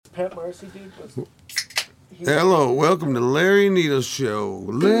Pat Marcy, dude? Hello, welcome to Larry Needles Show.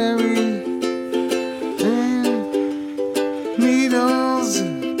 Larry and Needles.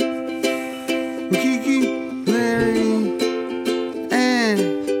 Kiki, Larry and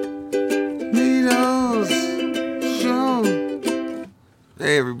Needles Show.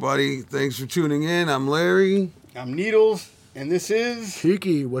 Hey, everybody. Thanks for tuning in. I'm Larry. I'm Needles, and this is...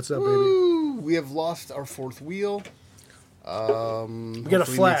 Kiki, what's up, baby? Woo! We have lost our fourth wheel. We got a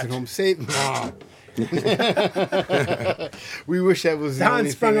flat. Home safe. We wish that was the Don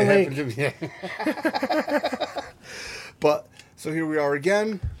only sprung thing that a happened to me. But, so here we are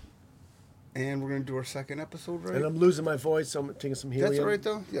again, and we're going to do our second episode, right? And I'm losing my voice, so I'm taking some helium. That's right,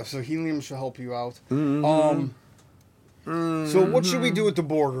 though? Yeah, so helium should help you out. So what should we do at the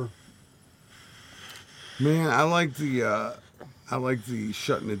border? Man, I like the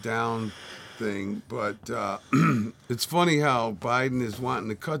shutting it down thing, but it's funny how Biden is wanting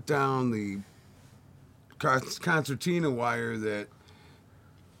to cut down the concertina wire that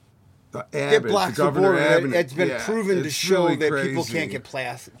It blocks the border. It's been proven to it's show really that crazy. people can't get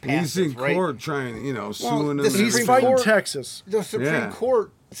past it. He's in right? court trying, suing them. He's He's fighting Texas. The Supreme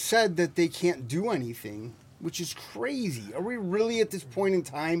Court said that they can't do anything, which is crazy. Are we really at this point in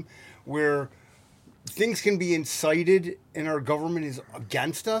time where things can be incited and our government is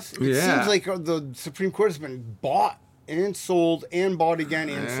against us? It seems like the Supreme Court has been bought and sold and bought again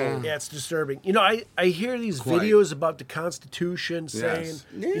and sold. Yeah, it's disturbing. I hear these videos about the Constitution saying,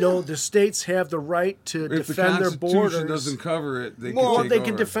 the states have the right to defend their borders. If the Constitution doesn't cover it, they can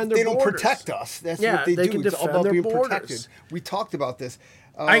can defend their They borders. don't protect us. That's what they do. can It's defend about their being borders. protected. We talked about this.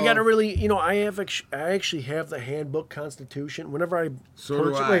 I gotta really, I actually have the handbook Constitution. Whenever I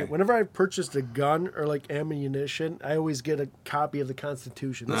purchase a gun or like ammunition, I always get a copy of the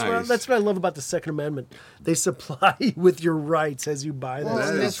Constitution. That's what I love about the Second Amendment. They supply you with your rights as you buy them.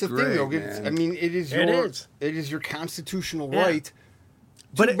 Well, that's the thing, though. Man. I mean, it is your constitutional right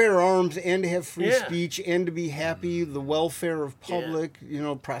to bear arms and to have free speech and to be happy, the welfare of public,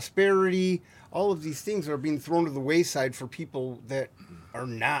 prosperity. All of these things are being thrown to the wayside for people that are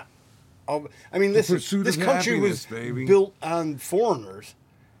not. I mean, listen, this country was built on foreigners.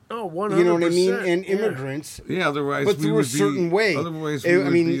 Oh, 100%. You know what I mean? And immigrants. Yeah, otherwise but through a certain way. Otherwise we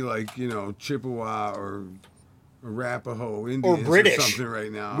would be like, Chippewa or Arapaho Indians or British. Or something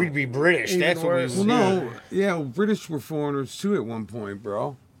right now. We'd be British. That's what we would be. British were foreigners too at one point,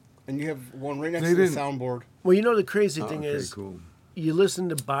 bro. And you have one right next to the soundboard. Well, the crazy thing is, cool. You listen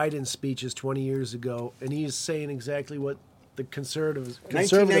to Biden's speeches 20 years ago, and he's saying exactly what the conservatives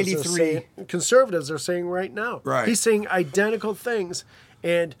are saying right now. Right. He's saying identical things,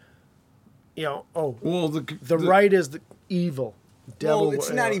 and the right is the evil. Devil. Well,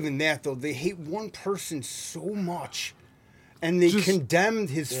 it's not even that though. They hate one person so much, and they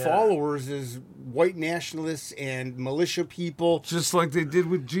condemned his followers as white nationalists and militia people, just like they did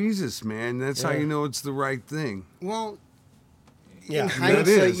with Jesus, man. That's how you know it's the right thing. Well. Yeah, in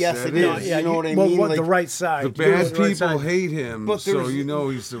hindsight, yes, it is. You know what I mean? The right side. The bad people hate him, so he's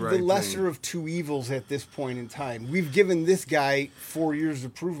the right thing. The lesser of two evils at this point in time. We've given this guy 4 years to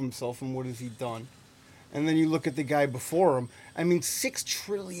prove himself, and what has he done? And then you look at the guy before him. I mean, $6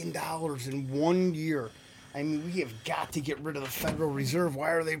 trillion in 1 year. I mean, we have got to get rid of the Federal Reserve.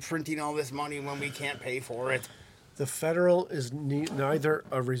 Why are they printing all this money when we can't pay for it? The federal is neither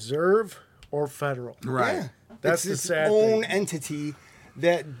a reserve or federal. Right. Yeah. That's it's the sad its own thing. entity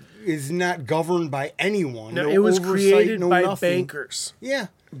that is not governed by anyone. No, it was created by nothing. bankers. Yeah.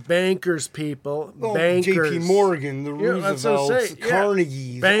 Bankers, people. Well, bankers. J.P. Morgan, the Roosevelts,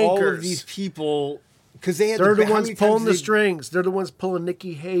 Carnegies, all of these people. Because they're the ones pulling the strings. They're the ones pulling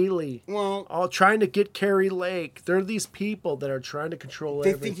Nikki Haley. Well, all trying to get Carrie Lake. They're these people that are trying to control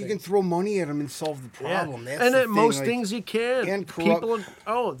everything. They think you can throw money at them and solve the problem. Yeah. And at most things you can. And corrupt.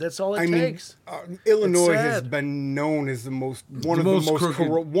 People, that's all it takes. Illinois has been known as one of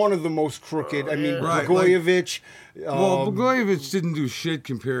the most crooked. I mean, Blagojevich. Blagojevich didn't do shit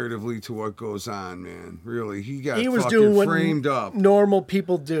comparatively to what goes on, man. Really, he was doing what framed up. Normal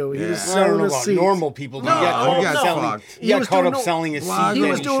people do. He was selling a seat. Normal people. He got caught up selling a seat. He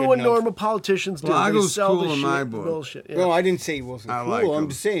was doing what normal politicians do. Blago's cool in my book. Bullshit. Yeah. No, I didn't say he wasn't cool. Like I'm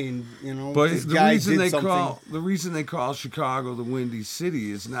just saying, But this the guy reason did something. the reason they call Chicago the Windy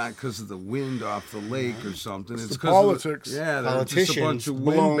City is not because of the wind off the lake or something. It's because politics. They're just a bunch of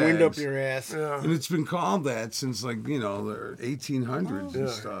blowing wind up windbags. your ass. Yeah. And it's been called that since the 1800s and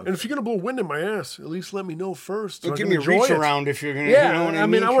stuff. And if you're gonna blow wind in my ass, at least let me know first. Don't give me a reach around if you're gonna. Yeah, you know what I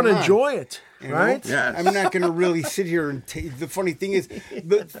mean, I want to enjoy it. Right? Yes. I'm not going to really sit here and the funny thing is,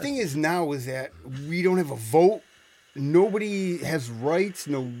 now is that we don't have a vote nobody has rights.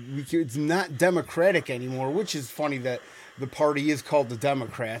 It's not democratic anymore, which is funny that the party is called the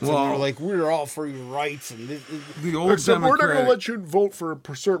Democrats, and they're like, we're all for your rights. And the old we're not going to let you vote for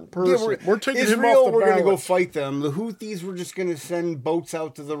a certain person. We're taking him off the we're going to ballot. go fight them. The Houthis, we're just going to send boats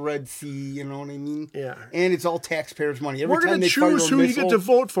out to the Red Sea. You know what I mean? Yeah. And it's all taxpayers' money. We're going to choose who you get to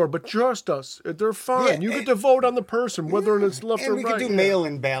vote for, but trust us, they're fine. You get to vote on the person, whether it's left or right. And we can do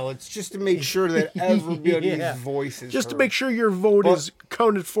mail-in ballots just to make sure that everybody's voice is just heard. To make sure your vote is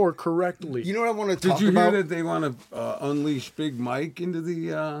counted for correctly. You know what I want to talk about? Did you hear that they want to unleash Big Mike into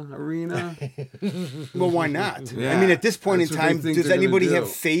the arena? Well, why not? Yeah, I mean, at this point in time, does anybody do. have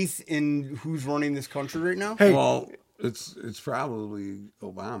faith in who's running this country right now? Hey, well, it's probably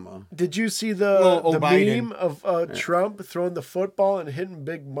Obama. Did you see the meme of Trump throwing the football and hitting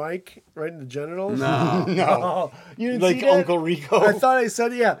Big Mike right in the genitals? No. No. Oh, you didn't Like see that? Uncle Rico? I thought I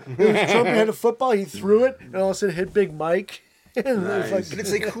said, yeah. Trump had a football, he threw it, and all of a sudden hit Big Mike. And Nice. But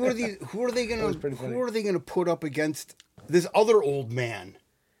it's like, who are they gonna put up against this other old man?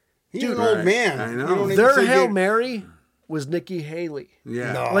 He's an old man. I know. You know what I mean? Their So Hail Mary was Nikki Haley.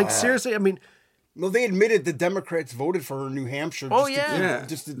 Yeah. No. Like, seriously, I mean, Well, they admitted the Democrats voted for her in New Hampshire.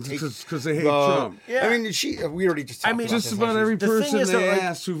 Just to take because they hate Trump. Yeah. I mean, we already just talked about Just this, about every The thing person is they that, like-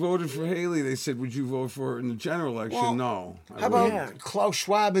 asked who voted for Haley, they said, "Would you vote for her in the general election?" Well, No. How about Klaus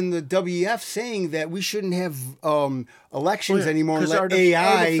Schwab and the WF saying that we shouldn't have elections anymore and let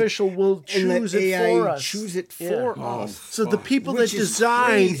artificial will choose it for us. Choose it for us. So the people Which that is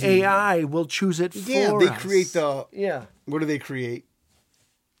design crazy. AI will choose it for us. Yeah, they create the. Yeah. What do they create?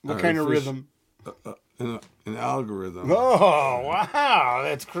 What kind of rhythm? An algorithm. Oh wow,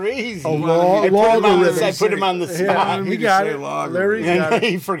 that's crazy! Logarithm. I put him on the spot. He got it. Logarithm. Larry's got it.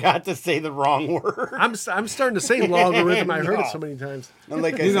 He forgot to say the wrong word. I'm starting to say logarithm. I heard it so many times. And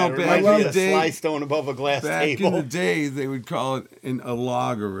like I You know, said, back it reminds in me the of day- Sly Stone above a glass Back table. in the day, they would call it a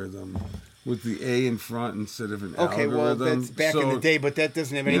logarithm with the A in front instead of an Okay, algorithm. well, that's back in the day, but that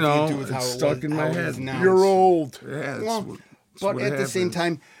doesn't have anything to do with how it's it stuck was, in my how it head. is now. You're old. Yeah, that's Well, what, that's but what at the same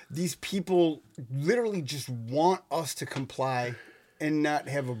happened. time, these people literally just want us to comply and not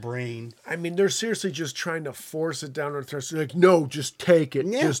have a brain. I mean, they're seriously just trying to force it down our throats. They're like, no, just take it.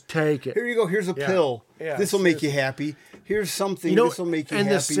 Yeah. Just take it. Here you go. Here's a pill. Yeah, This will make you happy. Here's something. This will make you and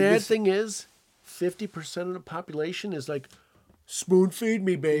happy. the sad thing is, 50% of the population is like, spoon feed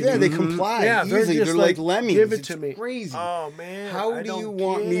me, baby. Yeah, they comply. Yeah, they're easily. just They're like like, lemmings. give it It's to me. Crazy. Oh man, How I do you don't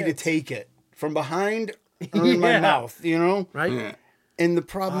want me get to it. take it from behind or in my Yeah. mouth? You know, Right? Yeah. And the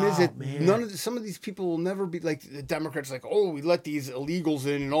problem is that man. some of these people will never be like the Democrats. Like, oh, we let these illegals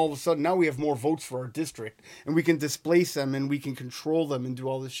in, and all of a sudden now we have more votes for our district, and we can displace them, and we can control them, and do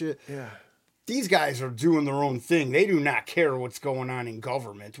all this shit. Yeah. These guys are doing their own thing. They do not care what's going on in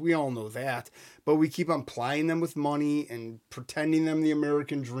government. We all know that. But we keep on plying them with money and pretending them the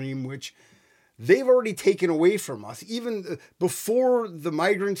American dream, which they've already taken away from us. Even before the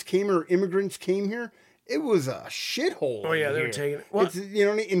migrants came or immigrants came here, it was a shithole. Oh, yeah, over they were here. taking it. Well- It's, you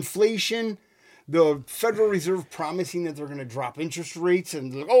know, inflation, the Federal Reserve promising that they're going to drop interest rates,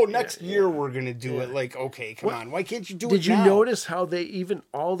 and like, oh, next year we're going to do it. Like, okay, come on. Why can't you do it Did you now? notice how they even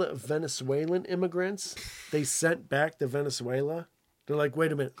all the Venezuelan immigrants they sent back to Venezuela? They're like,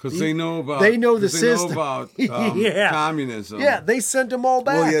 wait a minute, Because they know about the 'cause they know system. about Yeah. communism. Yeah, they sent them all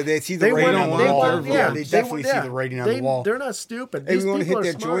back. Well, yeah, they see the writing on the they wall. weren't- Yeah, they definitely see the writing on the wall. They're not stupid. Hey, These we want to people hit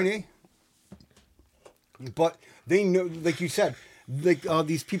are that smart. joint, But they know, like you said, like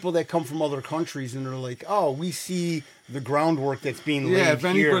these people that come from other countries and they're like, oh, we see the groundwork that's being laid Yeah, if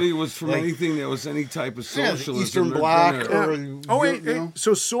anybody here. was from Like, anything that was any type of yeah, socialism, the Eastern they're Bloc gonna- or Oh wait, you know?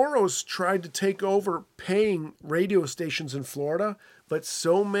 so Soros tried to take over paying radio stations in Florida, but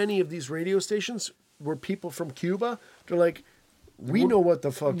so many of these radio stations were people from Cuba. They're like, we know what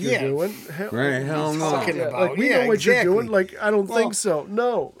the fuck you're Yeah. doing. Right, hell no. talking Yeah, about. like we Yeah, know what exactly. you're doing. Like I don't Well, think so.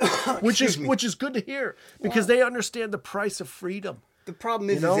 No, which is excuse me. which is good to hear because they understand the price of freedom. The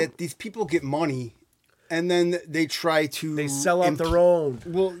problem is, You know? is that these people get money, and then they try to They sell out their own.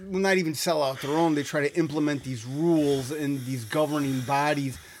 Well, not even sell out their own. They try to implement these rules and these governing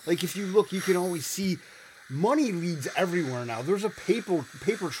bodies. Like if you look, you can always see money leads everywhere now. There's a paper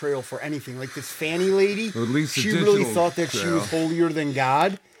trail for anything. Like this Fanny lady, Or at least a she really digital thought that she trail. was holier than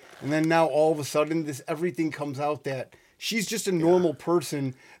God, and then now all of a sudden, everything comes out that she's just a normal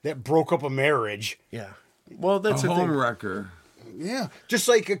person that broke up a marriage. Yeah. Well, A that's the home thing. wrecker. Yeah, just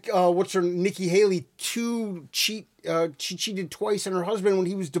like what's her Nikki Haley? She cheated twice on her husband when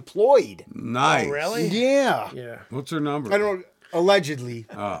he was deployed. Nice. Oh, really? Yeah, Yeah. What's her number? I don't. Allegedly,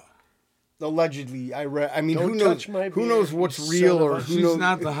 Ah. allegedly, I read. I mean, Don't who touch knows? my Who beard, knows what's you real son of or a- who She's knows?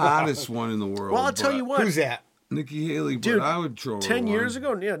 not the hottest one in the world. Well, I'll tell but- you what. Who's that? Nikki Haley, but I would throw her 10 years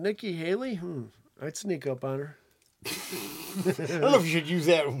ago, yeah, Nikki Haley, I'd sneak up on her. I don't know if you should use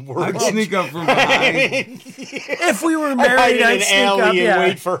that word. I'd sneak up from behind. If we were married, I'd sneak up and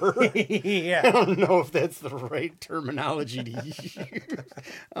wait for her. Yeah. I don't know if that's the right terminology to use.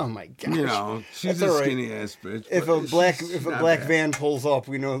 Oh my gosh. You know, she's a skinny ass bitch. If a black van pulls up,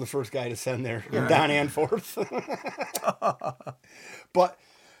 we know the first guy to send there. Right. Don Anforth. But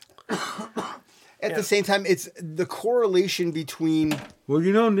at the same time, it's the correlation between. Well,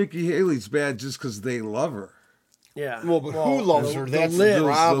 you know, Nikki Haley's bad just because they love her. Yeah. Well, but who loves her? That's the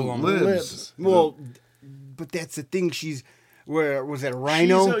problem. The libs. Well, but that's the thing. Where was that, a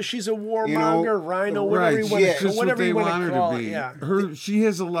rhino? She's a warmonger, rhino, whatever you want to whatever you want to call her to be. it. Yeah. She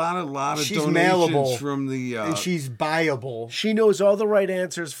has a lot of she's donations malleable, from the and she's buyable. She knows all the right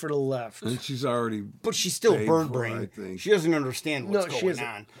answers for the left. And she's already but she's still bird brain. She doesn't understand what's going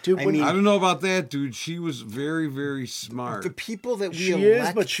on. Dude, I don't know about that, dude. She was very, very smart. The people that she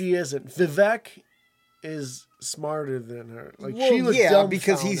is, but she isn't. Vivek is smarter than her. Like, well, she was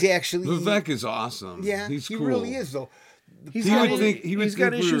because he's actually Vivek is awesome. Yeah, he's cool. He really is though. He was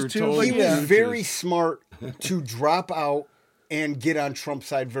very smart to drop out and get on Trump's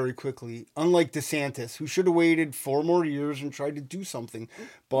side very quickly. Unlike DeSantis, who should have waited 4 more years and tried to do something.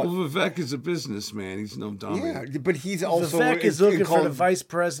 But Vivek is a businessman. He's no dummy. Yeah, but he's also Vivek is looking for the vice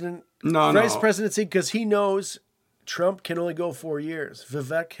presidency because he knows Trump can only go 4 years.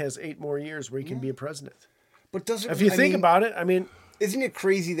 Vivek has 8 more years where he can be a president. But if you think about it, I mean. Isn't it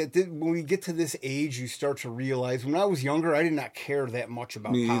crazy that when we get to this age, you start to realize, when I was younger, I did not care that much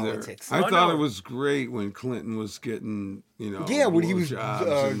about politics. I thought it was great when Clinton was getting, when he was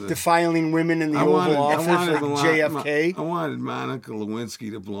defiling women in the Oval Office like JFK. I wanted Monica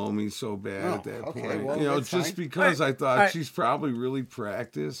Lewinsky to blow me so bad at that point. Well, just fine. because I thought she's probably really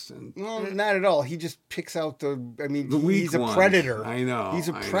practiced. And no, not at all. He just picks out the weak he's a ones. predator. I know. He's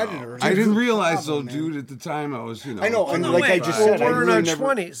a predator. I didn't realize, though, dude, at the time I was, I know, and like I just said, we're in our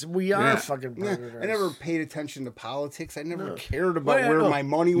 20s. We are fucking predators. I never paid attention to politics. I never cared about where my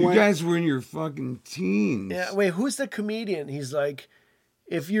money went. You guys were in your fucking teens. Yeah, wait, who's the comedian? He's like,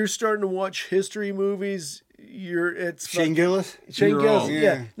 if you're starting to watch history movies, Shane Gillis? Shane Gillis,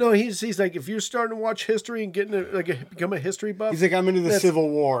 yeah. No, he's like, if you're starting to watch history and become a history buff. He's like, I'm into the Civil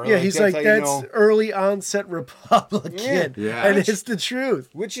War. Yeah, he's like, that's early onset Republican. Yeah. And it's the truth.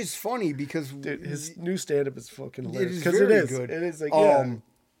 Which is funny because his new stand-up is fucking hilarious. Because it is good. It is like,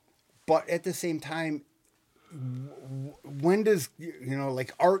 but at the same time, when does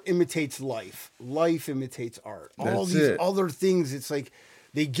art imitates life imitates art. All these other things, it's like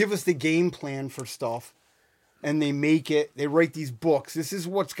they give us the game plan for stuff and they write these books. This is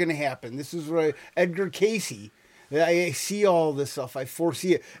what's going to happen. This is what Edgar Cayce, I see all this stuff, I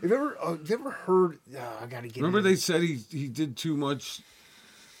foresee it. Have you ever heard I gotta get remember they said he did too much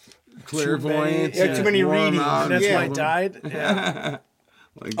clairvoyance, too many readings, and that's why he died. Yeah.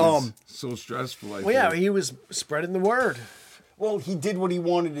 So stressful. He was spreading the word. Well, he did what he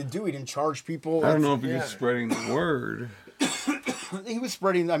wanted to do. He didn't charge people. I don't know if he was spreading the word. He was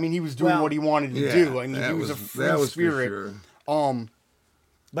spreading. I mean, he was doing what he wanted to do. I mean, he was a free spirit. For sure.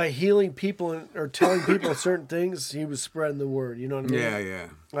 By healing people or telling people certain things, he was spreading the word. You know what I mean? Yeah.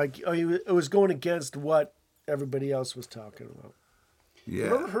 Like, it was going against what everybody else was talking about. Yeah.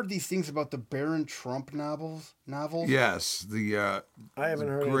 You ever heard these things about the Baron Trump novels? Yes, the I haven't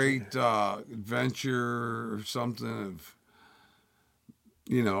heard great adventure or something of,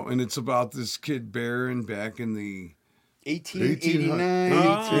 and it's about this kid Baron back in the 1889.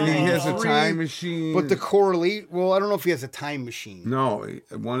 And he has a time machine. But I don't know if he has a time machine. No,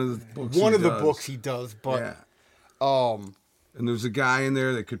 one of the books. Books he does, but and there's a guy in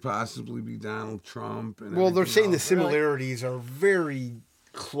there that could possibly be Donald Trump. And they're saying the similarities are very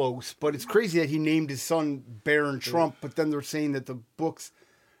close, but it's crazy that he named his son Baron Trump, but then they're saying that the books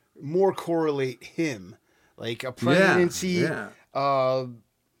more correlate him. Like a presidency,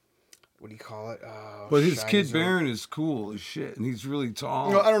 what do you call it? But his kid Baron is cool as shit, and he's really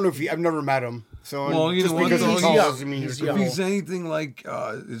tall. I don't know if I've never met him. So just because he's tall doesn't mean if he's anything like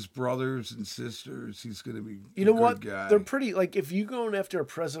his brothers and sisters, he's going to be a good guy. They're pretty, like, if you're going after a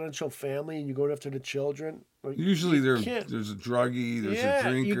presidential family and you're going after the children, like, usually there's a druggie, there's a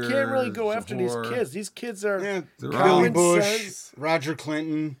drinker. You can't really go after these kids. These kids are Billy Bush, Roger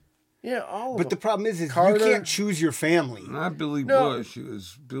Clinton. Yeah, all of them. But the problem is you can't choose your family. Not Billy Bush. It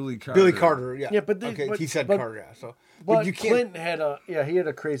was Billy Carter. Billy Carter, yeah. Yeah, but he said Carter, yeah. So, but you can't. Clinton he had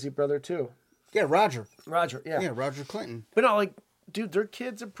a crazy brother too. Yeah, Roger, yeah. Yeah, Roger Clinton. But no, like, dude, their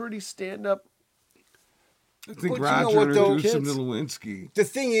kids are pretty stand-up. I think Roger introduced him to Lewinsky. The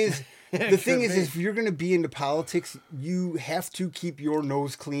thing is, if you're going to be into politics, you have to keep your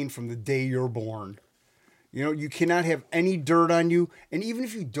nose clean from the day you're born. You know, you cannot have any dirt on you. And even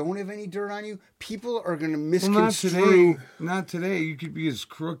if you don't have any dirt on you, people are going to misconstrue. Not today. You could be as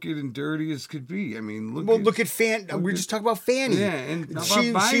crooked and dirty as could be. I mean, look at Fanny. We're just talking about Fanny. Yeah, and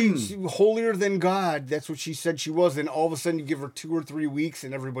she's holier than God. That's what she said she was. And all of a sudden you give her 2 or 3 weeks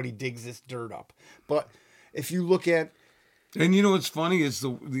and everybody digs this dirt up. But if you look at... And you know what's funny is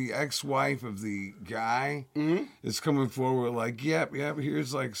the ex-wife of the guy is coming forward like, yep,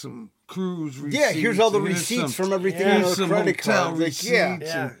 here's like some cruise receipts. Yeah, here's all the receipts from everything in our credit card. Like,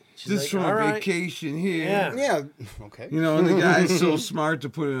 yeah. This from a vacation here. Yeah. Okay. You know, and the guy's so smart to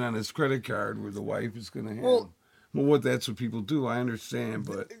put it on his credit card where the wife is going to have. Well, that's what people do. I understand,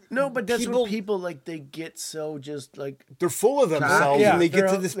 but but that's what people like. They get so just like they're full of themselves, and they get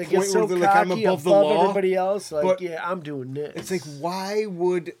to this point where they're like, "I'm above the law." Everybody else, like, I'm doing this. It's like, why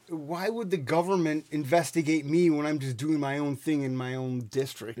would the government investigate me when I'm just doing my own thing in my own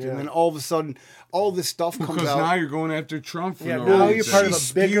district? And then all of a sudden, all this stuff comes out. Because now you're going after Trump. For now you're part of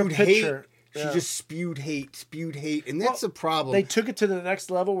a bigger picture. She just spewed hate, and that's a problem. They took it to the next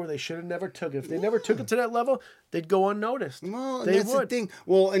level where they should have never took it. If they never took it to that level, they'd go unnoticed. Well, that's the thing.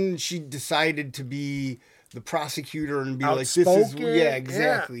 Well, and she decided to be the prosecutor and be outspoken. Like, this is,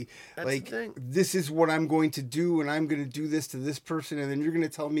 exactly. Yeah, like, this is what I'm going to do, and I'm going to do this to this person, and then you're going to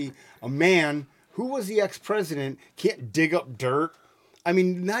tell me a man who was the ex-president can't dig up dirt. I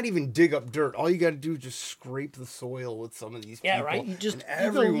mean, not even dig up dirt. All you got to do is just scrape the soil with some of these people. Yeah, right. You just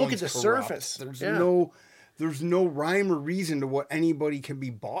look at the surface. There's no rhyme or reason to what anybody can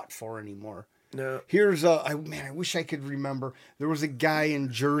be bought for anymore. No. Here's I wish I could remember. There was a guy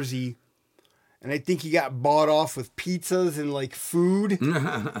in Jersey, and I think he got bought off with pizzas and like food.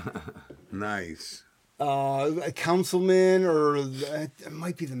 Nice. A councilman, or it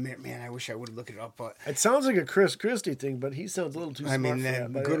might be the mayor. Man, I wish I would look it up. But it sounds like a Chris Christie thing, but he sounds a little too smart. I mean,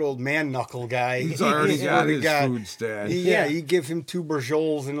 that good old man knuckle guy. He's already got his food stash. Yeah, you give him 2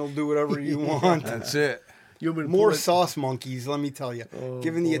 Berjols and he'll do whatever you want. That's it. More sauce monkeys, let me tell you.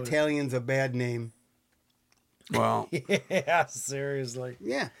 Giving the Italians a bad name. Well, yeah, seriously.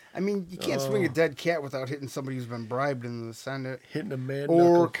 Yeah, I mean, you can't swing a dead cat without hitting somebody who's been bribed in the Senate, hitting a man,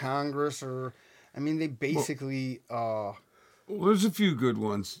 or Congress, or. I mean, they basically... Well, there's a few good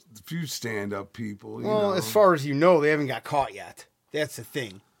ones. A few stand-up people. You know. As far as you know, they haven't got caught yet. That's the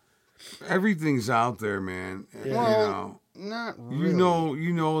thing. Everything's out there, man. Yeah. Well, not really.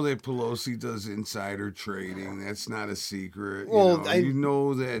 You know that Pelosi does insider trading. That's not a secret. Well, you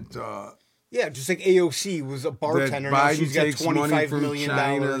know that... yeah, just like AOC was a bartender. Now she's got $25 million.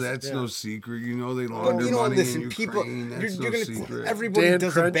 China, that's no secret. You know they launder money in Ukraine. That's no secret. Everybody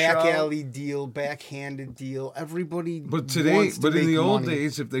does a back alley deal, backhanded deal. Everybody. But today, in the old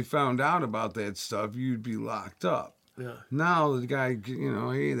days, if they found out about that stuff, you'd be locked up. Yeah. Now the guy,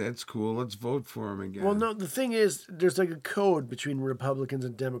 hey, that's cool. Let's vote for him again. Well, no, the thing is, there's like a code between Republicans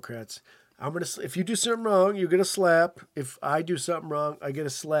and Democrats. If you do something wrong, you get a slap. If I do something wrong, I get a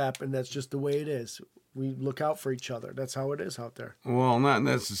slap, and that's just the way it is. We look out for each other. That's how it is out there. Well, not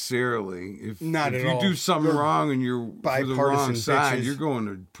necessarily. If you do something wrong and you're for the wrong side, you're going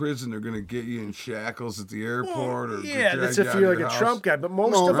to prison. They're going to get you in shackles at the airport. That's if you're like a Trump guy. But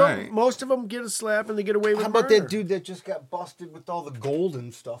most of them get a slap and they get away with murder. How about that dude that just got busted with all the gold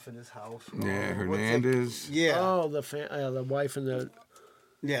and stuff in his house? Yeah, Hernandez. Yeah. Oh, the wife and the...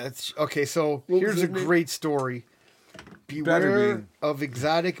 Yeah, okay, so here's a great story. Beware of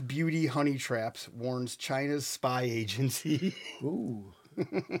exotic beauty honey traps, warns China's spy agency. Ooh.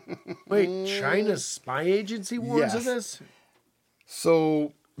 Wait, China's spy agency warns of this?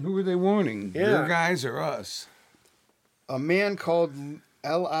 So... Who are they warning? Yeah. Their guys or us? A man called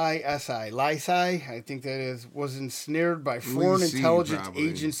Lisi, I think that is, was ensnared by foreign intelligence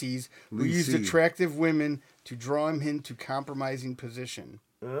agencies who used attractive women to draw him into compromising position.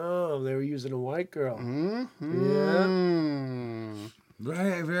 Oh, they were using a white girl. Mm-hmm. Yeah.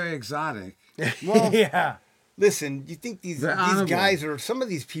 Very, very exotic. Well, yeah. Listen, you think these guys some of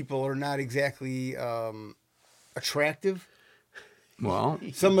these people are not exactly attractive? Well,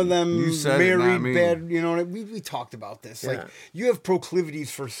 some of them married, bad. You know, we talked about this. Yeah. Like, you have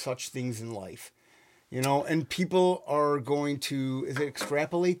proclivities for such things in life, and people are going to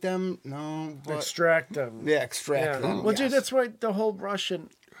extrapolate them? No, extract them. Yeah, extract them. Well, dude, that's why the whole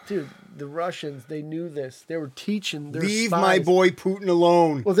the Russians, they knew this. They were teaching their Leave spies. my boy Putin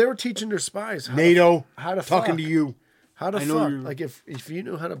alone. Well, they were teaching their spies how to talking to you. How to fuck. Like, if you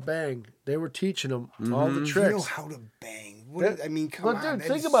knew how to bang, they were teaching them all the tricks. You know how to bang. I mean, come on. Dude,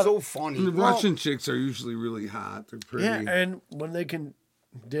 think about so it. funny. The Russian chicks are usually really hot. They're pretty. Yeah, and when they can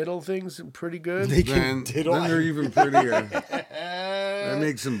diddle things pretty good, then they're even prettier. That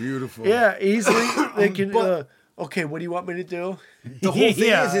makes them beautiful. Yeah, easily they can. Okay, what do you want me to do? The whole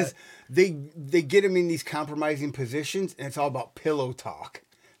thing is they get them in these compromising positions, and it's all about pillow talk.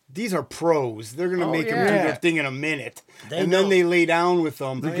 These are pros. They're going to make them do their thing in a minute. Then they lay down with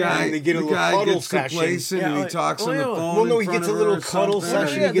them. The guy, and they get a little cuddle session. And he talks on the phone. Well, no, he gets a little cuddle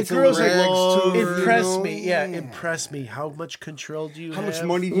session. He gets the girls like, impress me. Yeah, impress me. How much control do you have? How much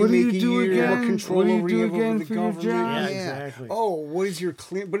money do you make a year? What control do you have over the government? Yeah, exactly. Oh, what is your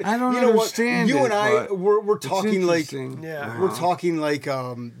clean? But I don't understand. You and I, we're talking like we're talking like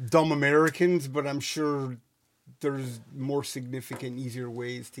dumb Americans, but I'm sure there's more significant, easier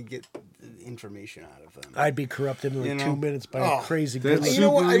ways to get information out of them. I'd be corrupted in 2 minutes by a crazy girl. That's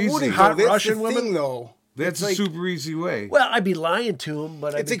super easy. Hot Russian Russian women, thing, though. That's a super easy way. Well, I'd be lying to him,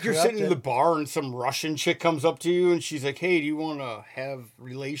 but it's like you're sitting in the bar and some Russian chick comes up to you and she's like, "Hey, do you want to have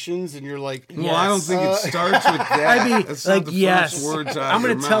relations?" And you're like, "Well, I don't think it starts with that." I'd be That's like, not the first words out I'm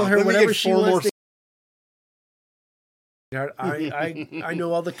going to tell her Let whatever she wants. I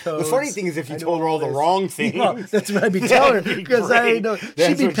know all the codes. The funny thing is, if you told her all the wrong things, well, that's what I'd be telling her because I know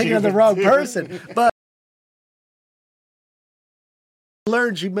she'd be picking on the wrong person. But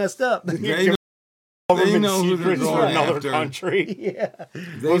learned she messed up. They know who they're going another after. Country. Yeah,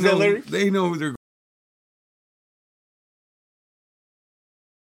 they know who they're.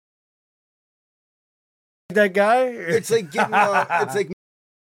 That guy. It's like getting. It's like.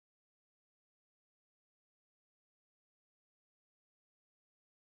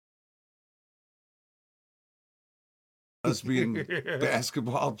 Lesbian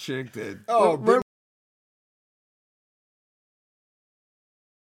basketball chick that. Oh,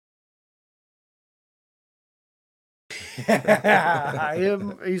 I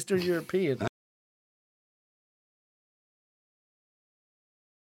am Eastern European.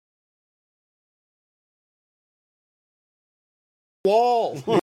 Wall.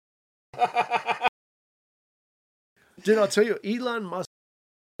 Dude, I'll tell you, Elon Musk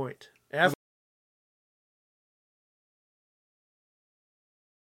point. After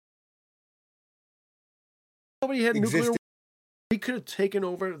nobody had nuclear, he could have taken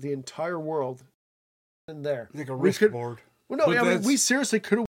over the entire world. In there, like a risk board. Well, no, I mean, we seriously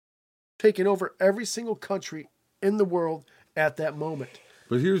could have taken over every single country in the world at that moment.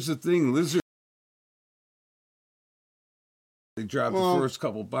 But here's the thing, lizard. They dropped the first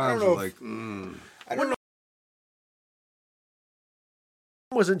couple bombs. Like, I don't know.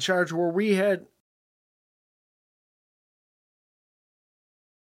 Was in charge where we had.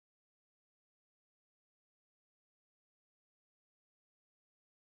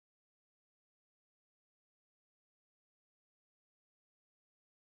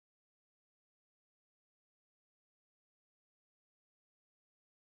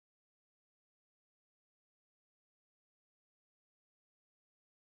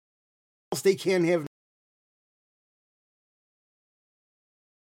 They can't have.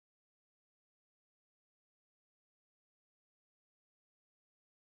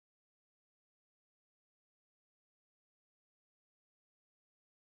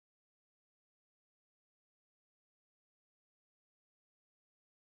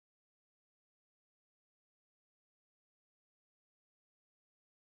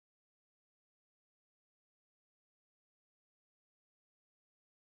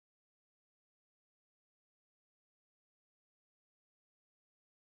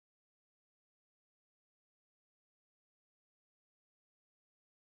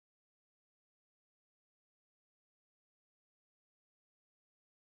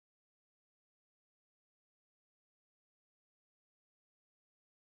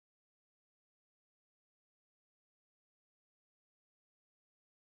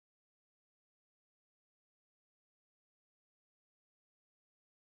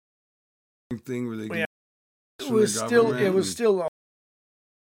 thing where they it was still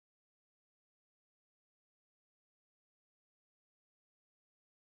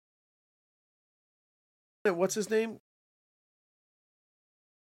what's his name?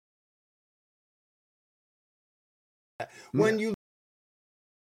 When you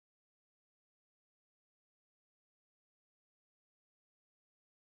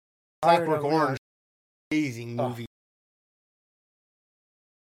Clockwork Orange, amazing movie.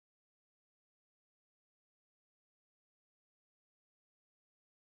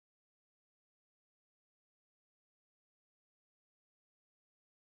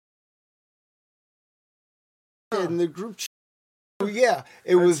 In the group chat. Yeah,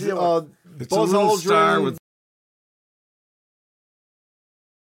 it was Buzz Aldrin.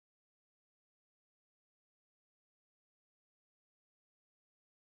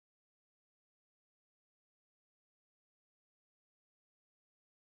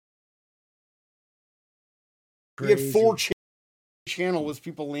 You had 4 channel with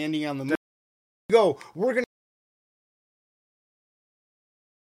people landing on the moon. Go, we're going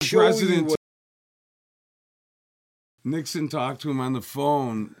to show you what... Nixon talked to him on the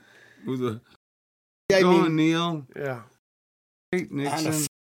phone with a... Going, Neil? Yeah. Hey, Nixon.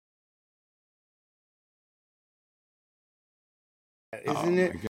 Isn't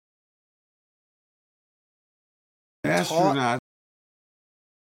it? Astronaut.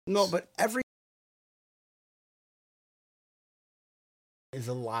 No, but every is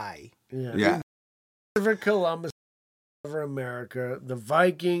a lie. Yeah. Christopher Columbus, over America, the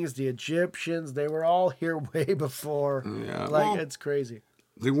Vikings, the Egyptians, they were all here way before. Yeah. Like, it's crazy.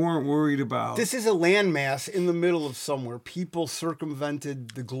 They weren't worried about... This is a landmass in the middle of somewhere. People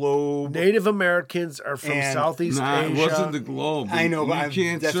circumvented the globe. Native Americans are from Southeast Asia. It wasn't the globe. I know, but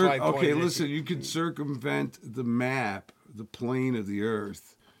you can't... okay, listen, you can circumvent the map, the plane of the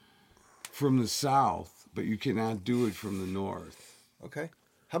Earth, from the south, but you cannot do it from the north. Okay.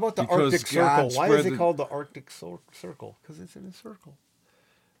 How about the Arctic Circle? Why is it called the Arctic Circle? Because it's in a circle.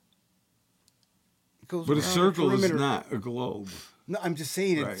 It goes but a circle is not a globe. No, I'm just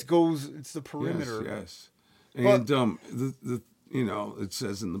saying it's the perimeter. Yes. And it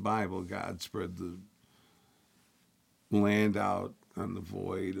says in the Bible, God spread the land out on the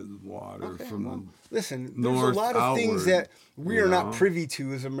void of the water from the listen, north there's a lot of things that we are not privy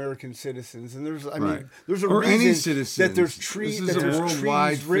to as American citizens, and there's a reason that there's treaties. This is a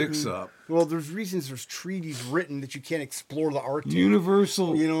worldwide fix-up. Well, there's reasons there's treaties written that you can't explore the Arctic.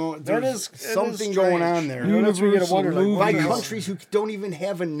 Universal, there's something going on there. Universal movies by countries who don't even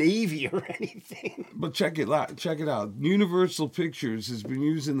have a navy or anything. But check it out. Universal Pictures has been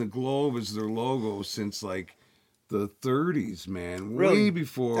using the globe as their logo since like the 30s, man. Really? Way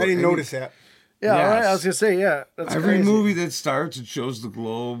before. I didn't notice that. Yeah, yes. Right. I was gonna say, that's every crazy. movie that starts, it shows the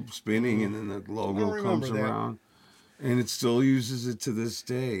globe spinning, and then the logo comes around, and it still uses it to this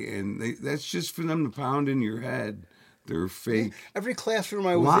day. And that's just for them to pound in your head. They're fake. Every classroom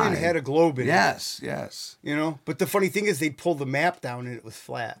I was in had a globe in it. Yes. But the funny thing is, they'd pull the map down and it was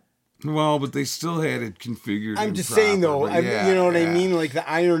flat. Well, but they still had it configured. I'm just saying, though. I mean? Like the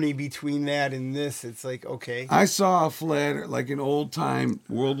irony between that and this, it's like, okay. I saw a like an old time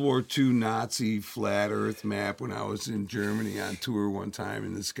World War II Nazi flat Earth map when I was in Germany on tour one time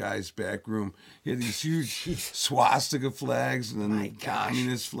in this guy's back room. He had these huge swastika flags and then the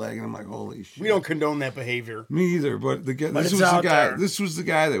communist flag, and I'm like, holy shit. We don't condone that behavior. Me either, but this was the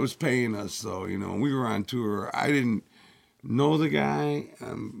guy that was paying us, though. We were on tour. I didn't know the guy.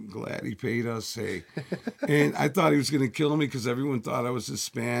 I'm glad he paid us. Hey, and I thought he was going to kill me because everyone thought I was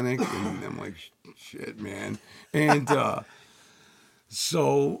Hispanic, and I'm like, shit, man. And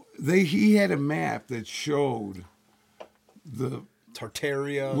so he had a map that showed the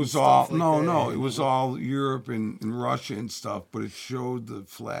Tartaria. Was all it was all Europe and Russia and stuff, but it showed the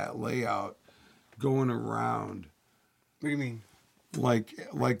flat layout going around. What do you mean? Like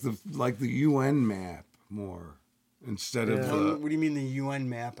the UN map more. Instead of the... What do you mean the UN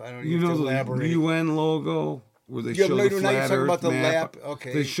map? I don't even elaborate. The UN logo where they show the flat Earth map.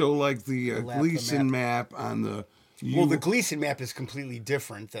 Okay. They show like the Gleason map on the... Well, the Gleason map is completely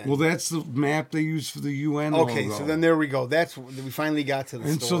different then. Well, that's the map they use for the UN logo. Okay, so then there we go. We finally got to the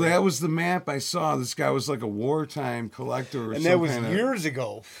story. And so that was the map I saw. This guy was like a wartime collector and that was years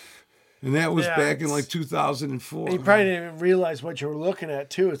ago. And that was back in like 2004. And you probably didn't even realize what you were looking at,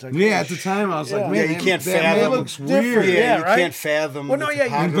 too. It's like, at the time I was like, man, you can't fathom. That looks weird. You can't fathom. Well, no,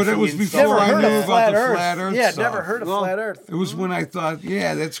 but it was before I knew about the flat Earth stuff. Never heard of flat Earth. It was when I thought,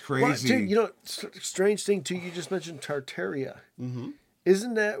 that's crazy. Well, strange thing, too, you just mentioned Tartaria. Mm-hmm.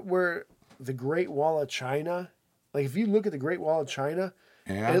 Isn't that where the Great Wall of China, like if you look at the Great Wall of China,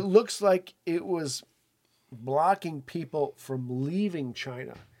 it looks like it was blocking people from leaving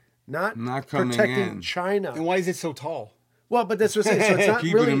China. Not protecting China. And why is it so tall? Well, but that's what I'm saying. So it's not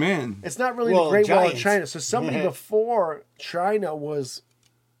keeping really. Them in. It's not really the Great Wall of China. So somebody before China was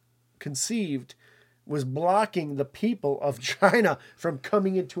conceived was blocking the people of China from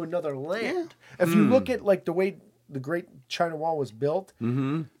coming into another land. If you look at like the way the Great China Wall was built,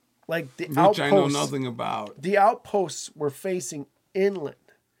 like the outposts, which I know nothing about. The outposts were facing inland.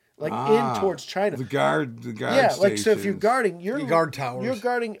 Like in towards China. The guard like so if you're guarding, the guard towers. You're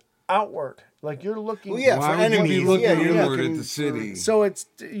guarding outward. Like you're looking. Well, for enemies. You're looking inward at the city. So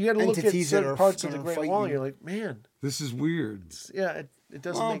you got to look at certain parts of the Great Wall. And you're like, man, this is weird. It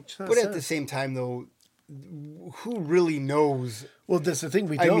doesn't make sense. But at the same time, though, who really knows? Well, that's the thing.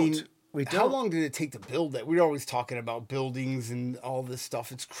 We don't. How long did it take to build that? We're always talking about buildings and all this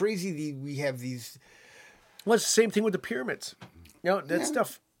stuff. It's crazy we have these. Well, it's the same thing with the pyramids. That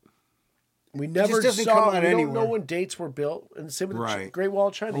stuff. We never saw. We don't know when dates were built, and the same with the Great Wall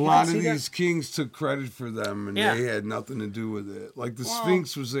of China. A lot of these kings took credit for them, and they had nothing to do with it. Like the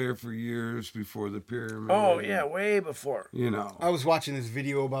Sphinx was there for years before the pyramid. Oh yeah, way before. I was watching this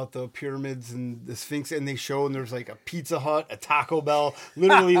video about the pyramids and the Sphinx, and they show and there's like a Pizza Hut, a Taco Bell,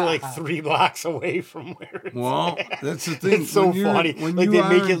 literally like 3 blocks away from where. That's the thing. It's so funny. Like they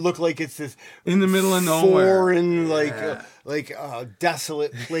make it look like it's this in the middle of nowhere, foreign, like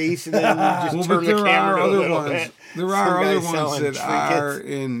desolate place, and then you just turn the camera a little bit. There are other ones that are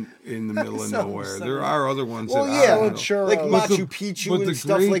in the middle of nowhere. There are other ones that are. Like Machu Picchu and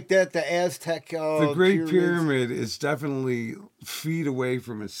stuff like that, the Aztec the Great Pyramid is definitely feet away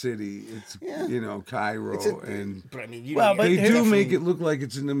from a city. It's, Cairo. They do make it look like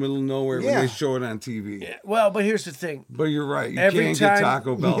it's in the middle of nowhere when they show it on TV. Yeah. Well, but here's the thing. But you're right. You can't get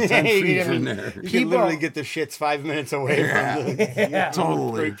Taco Bell 10 feet from there. You can literally get the shits 5 minutes away from the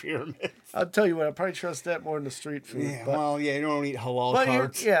totally. Great Pyramid. I'll tell you what, I probably trust that more than the street food. Yeah, you don't eat halal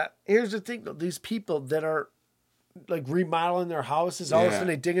carts. Here's the thing, though. These people that are like remodeling their houses, all of a sudden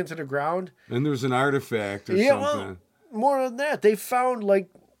they dig into the ground. And there's an artifact or something. Well, more than that, they found like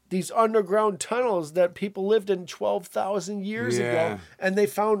these underground tunnels that people lived in 12,000 years ago. And they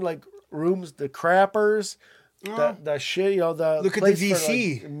found like rooms, the crappers, the shit, the look at the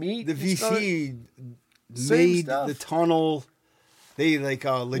VC. For, like, meat. The VC made the tunnel. They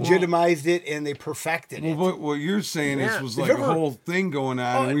legitimized it and they perfected it. Well, what you're saying was like a whole thing going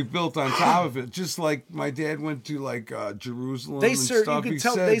on, and we built on top of it. Just like my dad went to like Jerusalem and stuff. You can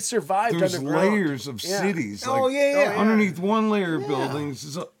tell they survived there's underground. Layers of cities. Underneath one layer of buildings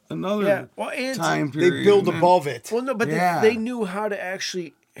is another time period. They build above it. Well, no, but they knew how to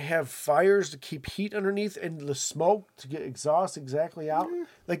actually have fires to keep heat underneath and the smoke to get exhaust exactly out.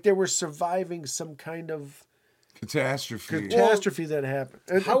 Like they were surviving some kind of catastrophe that happened.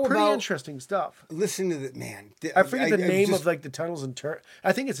 Pretty interesting stuff. Listen to that, man. I forget the name of like the tunnels in Turkey.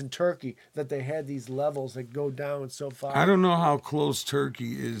 I think it's in Turkey that they had these levels that go down so far. I don't know how close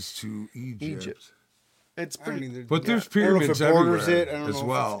Turkey is to Egypt. It's pretty. But there's pyramids everywhere as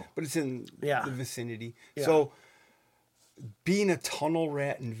well. But it's in the vicinity. Yeah. So being a tunnel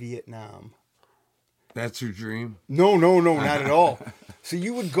rat in Vietnam. That's your dream? No, not at all. So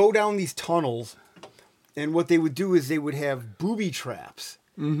you would go down these tunnels. And what they would do is they would have booby traps.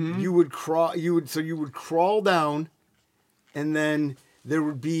 Mm-hmm. You would crawl down, and then there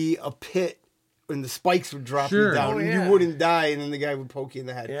would be a pit, and the spikes would drop you down, and you wouldn't die, and then the guy would poke you in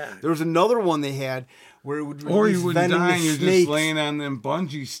the head. Yeah. There was another one they had where it would release you wouldn't die, and you're just laying on them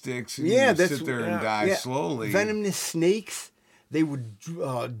bungee sticks, and you sit there and die slowly. Venomous snakes. They would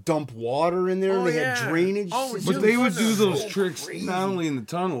dump water in there. They had drainage. But they would do those tricks not only in the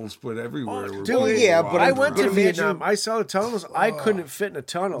tunnels, but everywhere. But I went to Vietnam. I saw the tunnels. I couldn't fit in a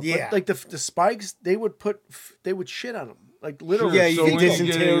tunnel. Yeah. But like the spikes, they would shit on them. Like literally. Yeah, you get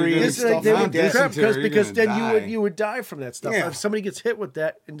dysentery and stuff. They would crap because then you would die from that stuff. If somebody gets hit with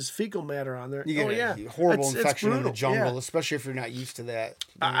that and there's fecal matter on there, you get a horrible infection in the jungle, especially if you're not used to that.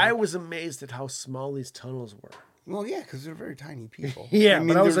 I was amazed at how small these tunnels were. Well, yeah, because they're very tiny people.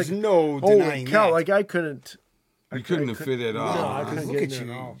 But I was like, no denying that. Like I couldn't. You couldn't have fit at all. No, I couldn't look get at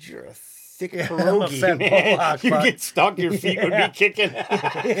you. at all. You're a thick pierogi. Pollock, you get stuck, your feet would be kicking.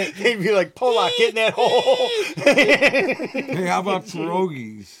 They'd be like, Pollock, get in that hole. Hey, how about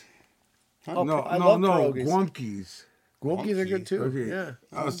pierogies? I love pierogies. Guamkis. Guamkis are good too. Okay. Yeah.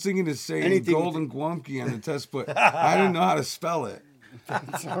 I was thinking of saying golden guamki on the test, but I didn't know how to spell it. I'm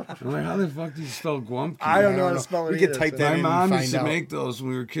like, how the fuck do you spell guamki? I don't know how to spell it. We could type that in. My mom used to make those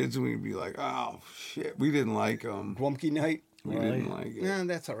when we were kids, and we'd be like, "Oh shit, we didn't like them." Guamki night. We didn't like it. Yeah,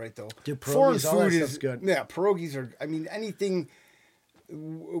 that's all right though. Foreign food is good. Yeah, pierogies are. I mean, anything.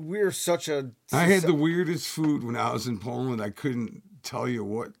 We're such a. I had the weirdest food when I was in Poland. I couldn't tell you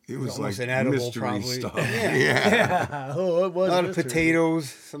what it was like. Inedible, mystery probably. Stuff. Yeah. Oh, it was a lot of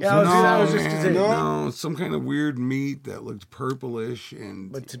potatoes. No, some kind of weird meat that looked purplish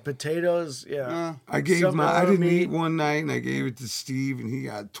and. But potatoes, yeah. I didn't eat one night, and I gave it to Steve, and he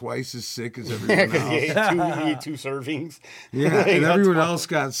got twice as sick as everyone else. He ate two servings. Yeah, and everyone else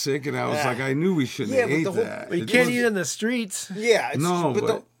got sick, and I was like, I knew we shouldn't have ate that. But you can't eat in the streets. Yeah,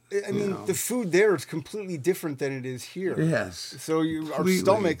 the food there is completely different than it is here. Yes. So our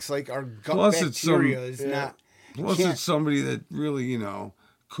stomachs, like our gut bacteria is not. Plus, it's somebody that really,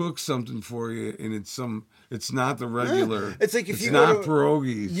 cooks something for you, and it's not the regular. It's like if you go to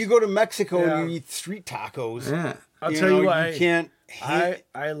pierogies. You go to Mexico and you eat street tacos. Yeah. I'll tell you what, you can't.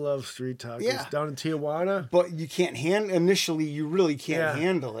 I love street tacos down in Tijuana. But you can't initially you really can't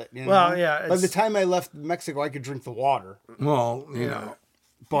handle it. Well, yeah. By the time I left Mexico, I could drink the water. Well, you know.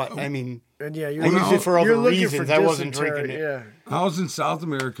 But I mean, And yeah, I used it for other reasons. I wasn't drinking it. Yeah. I was in South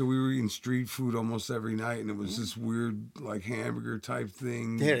America. We were eating street food almost every night, and it was this weird, like, hamburger type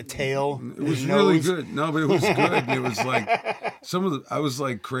thing. They had a tail. It was really good. No, but it was good. And it was like I was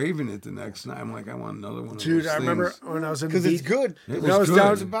like craving it the next night. I'm like, I want another one. Dude, of those I remember when I was in because it's good. It was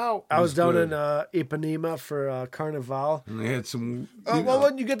good. I was down in Ipanema for Carnival. And they had some.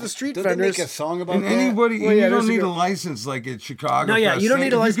 When you get the street vendors, they make a song about and that? anybody, you don't need a license like at Chicago. No, yeah, you don't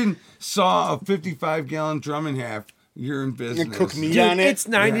need a license. You can saw a 55-gallon drum and half. You're in business. And cook meat Dude, on it. It's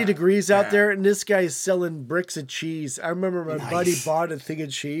 90 degrees out there, and this guy's selling bricks of cheese. I remember my buddy bought a thing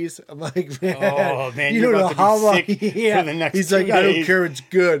of cheese. I'm like, man, you don't know how long. For the next He's like, I don't care, it's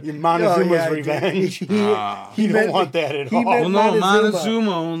good. Montezuma's revenge. You don't want that at all. Well, no,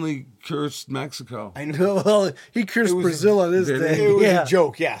 Montezuma only cursed Mexico. I know. Well, he cursed Brazil on his day. It was a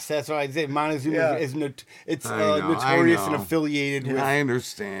joke. Yes, that's why I say Montezuma is notorious and affiliated with. I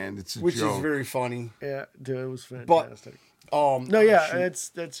understand. It's a which joke. is very funny. Yeah, dude, it was fantastic.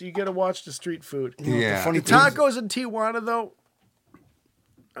 It's you got to watch the street food. Yeah, the tacos in Tijuana though.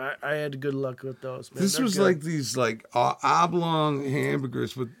 I had good luck with those. Man. This was good. Like these like oblong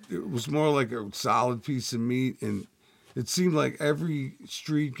hamburgers, but it was more like a solid piece of meat and. It seemed like every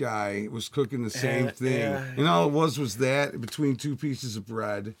street guy was cooking the same thing. Yeah. And all it was that between two pieces of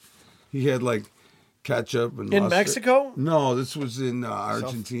bread. He had like ketchup and in mustard. Mexico? No, this was in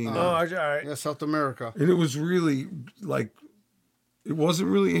Argentina. All right. Yeah, South America. And it was really like, it wasn't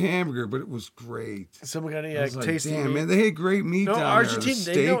really a hamburger, but it was great. Some kind of tasty damn, meat. man, they had great meat down Argentina,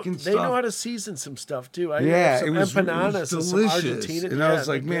 there. Steak and stuff. They know how to season some stuff too. It was delicious. Argentina. And I was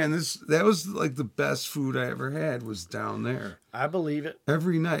like, man, that was like the best food I ever had was down there. I believe it.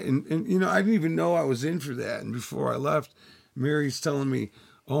 Every night. And you know, I didn't even know I was in for that. And before I left, Mary's telling me,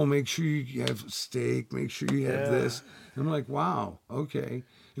 oh, make sure you have steak. Make sure you have this. And I'm like, wow, okay.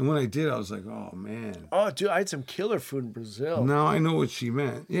 And when I did, I was like, oh, man. Oh, dude, I had some killer food in Brazil. Now I know what she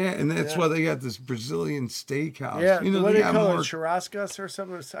meant. Yeah, and that's why they got this Brazilian steakhouse. Yeah, you know, what do they call it? Churrascas or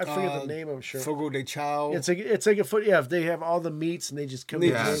something? I forget the name, I'm sure. Fogo de chao. It's like a food. Yeah, they have all the meats and they just come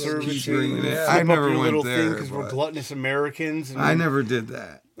in and serve keep it. bringing it. I never went there. Because we're gluttonous Americans. I never did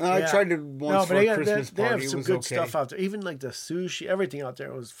that. I tried to once for a Christmas party. They have some good stuff out there. Even like the sushi, everything out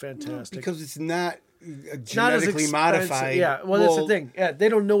there was fantastic. Because it's not genetically modified. Yeah, well, that's the thing. Yeah, they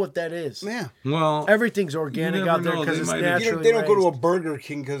don't know what that is. Yeah. Well, everything's organic out there because it's naturally They don't go to a Burger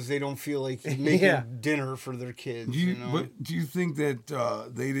King because they don't feel like making dinner for their kids. But do you think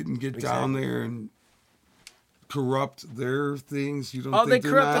that they didn't get down there and corrupt their things? You don't think they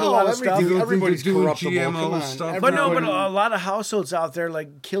corrupted a lot of stuff. Everybody's doing corruptible. GMO stuff. But a lot of households out there,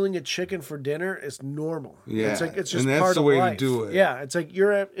 like killing a chicken for dinner is normal. Yeah, it's like it's and just that's part the of way life. to do it. Yeah, it's like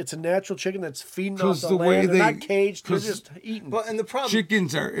it's a natural chicken that's feeding off the land. They're not caged. They're just eating. But and the problem,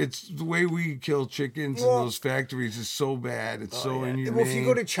 it's the way we kill chickens in those factories is so bad. It's so inhumane. Well, if you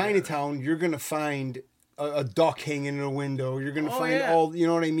go to Chinatown, you're gonna find a duck hanging in a window. You're going to find all, you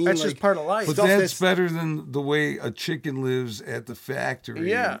know what I mean? That's just part of life. But that's better than the way a chicken lives at the factory.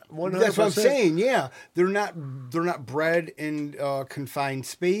 Yeah, 100%. That's what I'm saying. Yeah, they're not bred in confined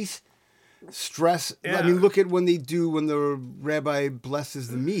space. Stress. Yeah. I mean, look at when the rabbi blesses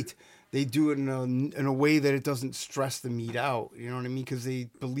the meat. They do it in a way that it doesn't stress the meat out. You know what I mean? Because they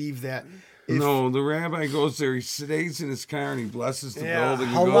believe that. No, the rabbi goes there. He stays in his car and he blesses the building.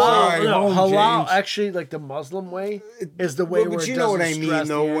 Halal, actually, like the Muslim way, is the way where but it you know what I doesn't mean,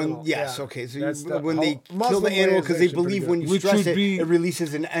 though. Okay. So when they kill the animal, because they believe when you stress it, it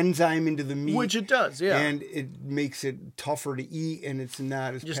releases an enzyme into the meat, which it does, and it makes it tougher to eat, and it's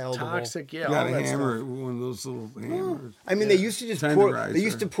not as palatable. Toxic, You got to hammer it with one of those little hammers. I mean, they used to just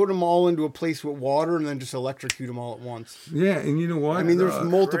put them all into a place with water and then just electrocute them all at once. Yeah, and you know what? I mean, there's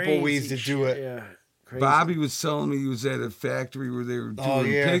multiple ways to do it. Yeah. Crazy. Bobby was telling me he was at a factory where they were doing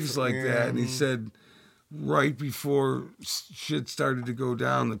pigs like that, and he said right before shit started to go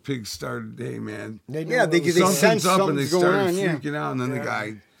down, the pigs started, hey man, they sense up and they started freaking out, and then the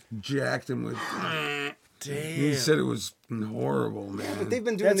guy jacked him with. Damn. He said it was horrible, man. But they've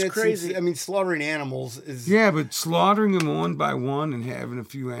been doing that crazy. Since, I mean, slaughtering animals is... Yeah, but slaughtering them one by one and having a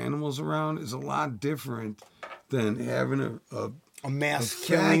few animals around is a lot different than having a mass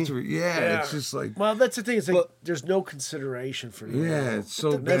killing. Yeah, it's just like... Well, that's the thing. It's like there's no consideration for you. Yeah, it's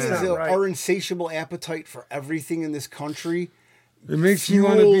so bad. Our insatiable appetite for everything in this country... It makes you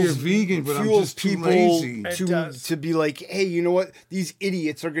want to be a vegan, but I'm just too lazy. To be like, hey, you know what? These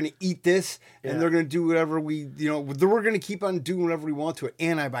idiots are going to eat this, and they're going to do whatever we're going to keep on doing whatever we want to it.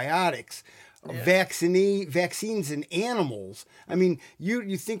 Antibiotics, vaccines in animals. I mean,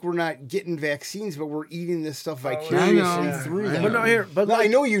 you think we're not getting vaccines, but we're eating this stuff vicariously through them. But I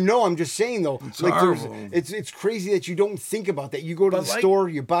know you know. I'm just saying though, it's horrible. It's crazy that you don't think about that. You go to the store,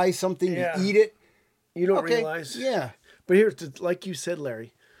 you buy something, you eat it. You don't realize. Yeah. But here's like you said,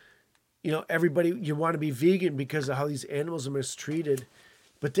 Larry. Everybody, you want to be vegan because of how these animals are mistreated.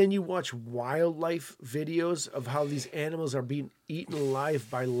 But then you watch wildlife videos of how these animals are being eaten alive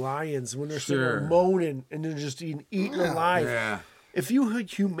by lions when they're sitting there moaning and they're just being eaten alive. Yeah. If you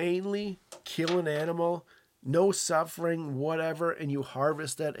humanely kill an animal, no suffering, whatever, and you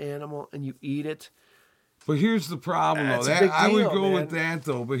harvest that animal and you eat it. But here's the problem, though. I would go with that,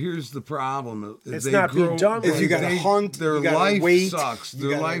 though. But here's the problem: it's not being done. If you got to hunt, their life sucks.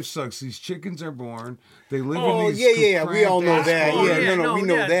 Their life sucks. These chickens are born. They live in these. We all know that. We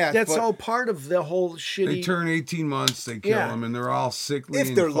know that. That's all part of the whole shitty. They turn 18 months, they kill them, and they're all sickly.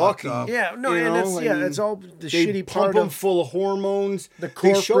 If they're lucky, up. That's all the shitty part. Pump them full of hormones. The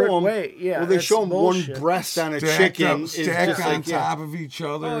corporate way, they show them one breast on a chicken, stacked on top of each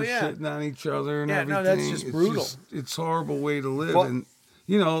other, shitting on each other, and everything. No, that's just brutal. It's a horrible way to live, and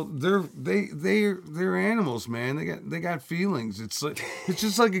they're animals, man. They got feelings. It's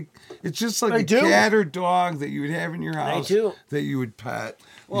just like a cat or dog that you would have in your house that you would pet.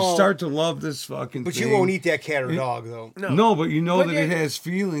 You start to love this fucking but thing. You won't eat that cat or dog, though. No, but you know that it has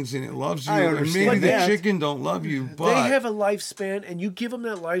feelings and it loves you. And maybe the chicken don't love you, but... They have a lifespan, and you give them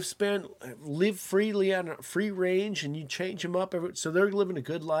that lifespan, live freely on a free range, and you change them up, so they're living a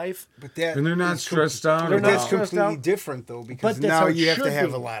good life. And they're not stressed out. That's completely different, though, because now you have to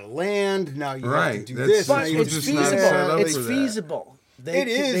have a lot of land, now you have to do this. But it's feasible. It's feasible. It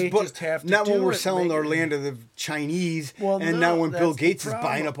is, but just have to not when we're selling our land to the Chinese, now when Bill Gates is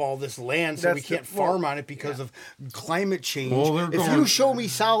buying up all this land, so we can't farm on it because of climate change. If you show me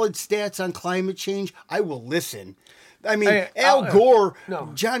solid stats on climate change, I will listen. I mean, Al Gore,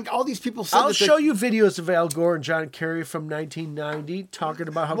 John, all these people said I'll show you videos of Al Gore and John Kerry from 1990 talking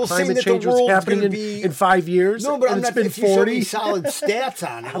about how climate change was happening in 5 years. No, but I'm not. If you show me solid stats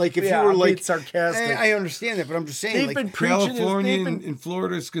on it, like if you were like sarcastic, I understand that, but I'm just saying. They've like, been preaching. California and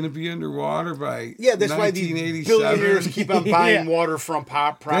Florida is going to be underwater by that's why these billionaires keep on buying waterfront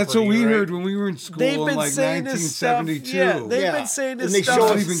property. That's what we heard when we were in school in like 1972. They've been saying this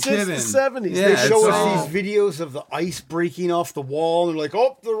stuff since the 70s. They show us these videos of the ice breaking off the wall, and they're like,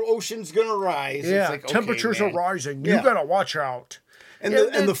 "Oh, the ocean's gonna rise." Yeah, it's like, temperatures are rising. You gotta watch out. And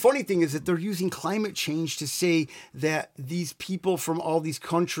the funny thing is that they're using climate change to say that these people from all these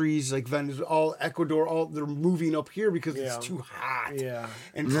countries, like Venezuela, Ecuador, they're moving up here because it's too hot. Yeah,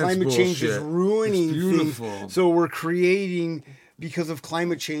 and climate change is ruining things. So we're creating. Because of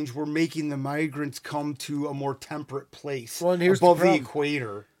climate change, we're making the migrants come to a more temperate place above the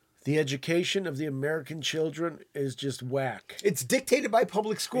equator. The education of the American children is just whack. It's dictated by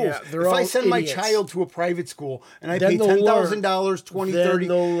public schools. Yeah, if I send my child to a private school and I pay $10,000, $20,000, $30,000,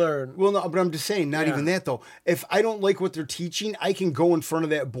 they'll learn. Well, no, but I'm just saying, not even that though. If I don't like what they're teaching, I can go in front of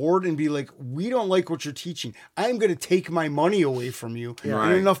that board and be like, "We don't like what you're teaching. I'm going to take my money away from you." Right.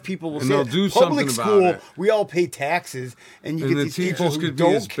 And enough people will say, do "Public something school, about it. we all pay taxes, and you get the these people teachers who could be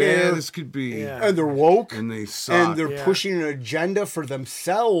don't as care, bad as could be, and they're woke, and they suck, and they're pushing an agenda for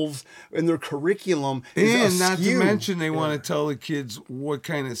themselves and their curriculum is not askew. to mention they want to tell the kids what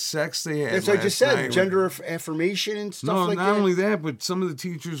kind of sex they had. That's what I just said, gender affirmation and stuff like that. No, not only that, but some of the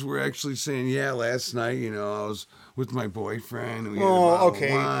teachers were actually saying, last night, I was with my boyfriend and we had a bottle of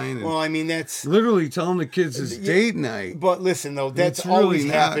wine. Well, I mean, that's... Literally telling the kids it's date night. But listen, though, that's always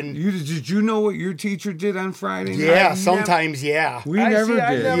happened. Did you know what your teacher did on Friday night? Yeah, sometimes, We never did.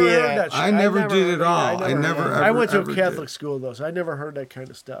 I never heard that shit. I never did at all. I went to a Catholic school, though, so I never heard that kind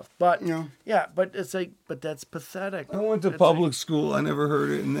of stuff. But, but it's like, but that's pathetic. I went to public school. I never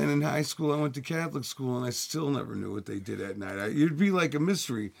heard it. And then in high school, I went to Catholic school, and I still never knew what they did at night. It'd be like a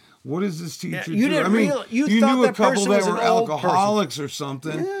mystery. What does this teacher do? You knew a couple that were alcoholics or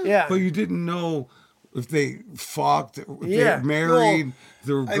something, but you didn't know if they fucked, if they married,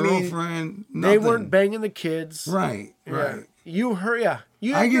 their girlfriend. Nothing. They weren't banging the kids. Right. You heard,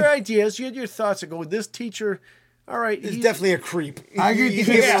 you had your ideas, you had your thoughts, and go, this teacher... All right, he's definitely a creep. I get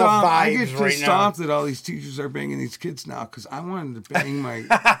pissed off that all these teachers are banging these kids now because I wanted to bang my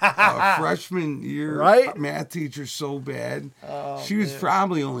freshman year math teacher so bad. She was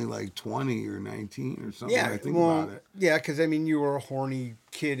probably only like 20 or 19 or something. I think about it. Yeah, because I mean, you were a horny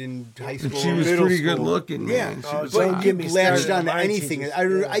kid in high school. She was pretty good looking, man. Yeah, but you latched on to anything.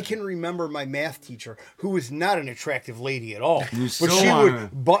 Teachers. I can remember my math teacher, who was not an attractive lady at all, but so she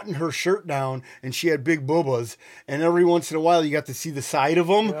would button her shirt down, and she had big boobas, and every once in a while you got to see the side of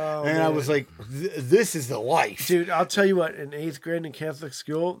them, I was like, this is the life. Dude, I'll tell you what, in 8th grade in Catholic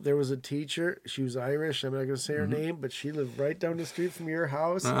school, there was a teacher, she was Irish, I'm not going to say her name, but she lived right down the street from your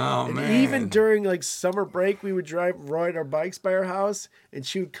house. Oh, and man. even during like summer break, we would ride our bikes by her house, and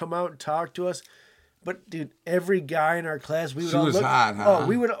she would come out and talk to us. But dude, every guy in our class, we would all look. Hot,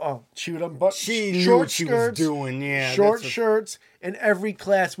 huh? She would unbutton. She knew short what she was doing. Yeah, short shirts. And every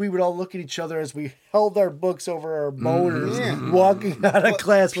class, we would all look at each other as we held our books over our boners, walking out of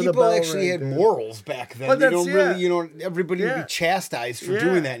class with a bell. People actually had morals back then. But everybody would be chastised for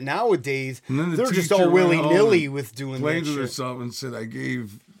doing that. Nowadays, they're just all teacher went willy-nilly with doing that played with shit. herself and said, I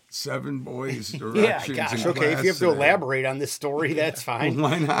gave 7 boys directions. Gosh, in okay. class If you have to today. elaborate on this story, that's fine.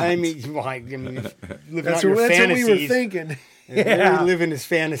 Why not? I mean, living That's out your what fantasies. we were thinking. Larry living his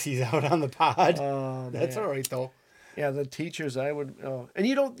fantasies out on the pod. That's man. all right, though. Yeah, the teachers I would, and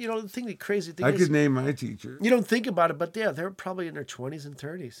the thing, the crazy thing I is, could name my teacher. you don't think about it, but yeah, they're probably in their 20s and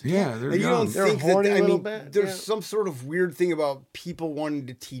 30s. Yeah, they're And you young. don't They're think horny that, a I little mean, bit, there's some sort of weird thing about people wanting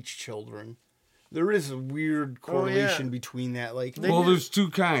to teach children. There is a weird correlation between that. Like, Well, there's 2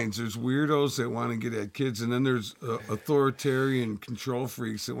 kinds. There's weirdos that want to get at kids, and then there's authoritarian control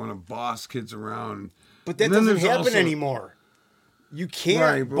freaks that want to boss kids around. but that And then doesn't there's happen also- anymore. You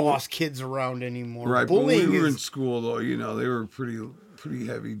can't boss kids around anymore. Right, Bullying but when we were is in school, though, they were pretty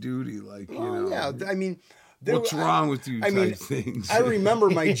heavy duty. Like, yeah. I mean, what's wrong with you type things. I remember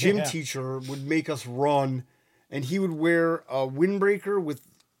my gym teacher would make us run, and he would wear a windbreaker with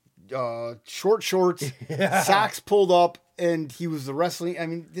short shorts, socks pulled up, and he was the wrestling. I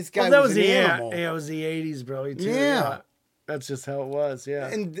mean, this guy was an animal. Yeah, it was the 80s, bro. Too. Yeah. That's just how it was, yeah.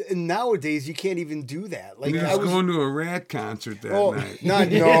 And nowadays, you can't even do that. Like, he was going to a Rat concert that night. No.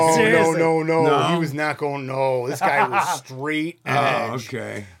 He was not going. No, this guy was straight edge. Oh,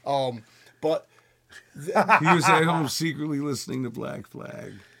 okay. But he was at home secretly listening to Black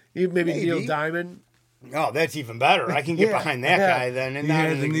Flag. Maybe Neil Diamond. Oh, that's even better. I can get behind that guy then, and He not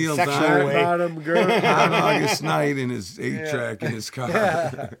had in a Neil sexual Diamond. way. Bottom girl. On August night in his 8-track in his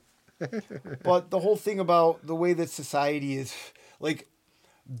car. But the whole thing about the way that society is, like,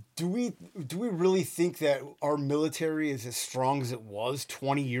 do we really think that our military is as strong as it was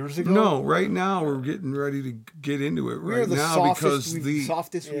 20 years ago? No, right now we're getting ready to get into it We're right the now softest because we've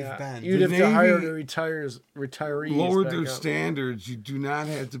been. You'd The have to hire Navy the retirees. lowered back their up. standards. You do not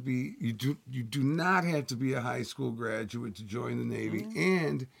have to be you do not have to be a high school graduate to join the Navy,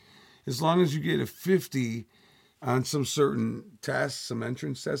 and as long as you get a 50 on some certain tests, some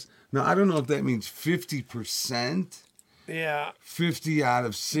entrance tests. Now I don't know if that means 50%. Yeah. 50 out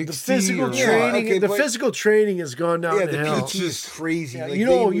of 60. The physical or training. what. Physical training has gone down Yeah, the the hill. PT is crazy. Yeah, Like,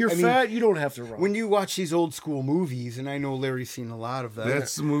 you're fat. You don't have to run. When you watch these old school movies, and I know Larry's seen a lot of them.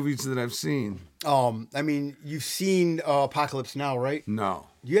 That's the movies that I've seen. I mean, you've seen Apocalypse Now, right? No.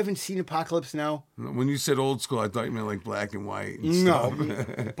 You haven't seen Apocalypse Now? When you said old school, I thought you meant like black and white and stuff. No.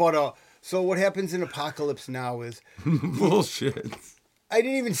 But so what happens in Apocalypse Now is Bullshit. I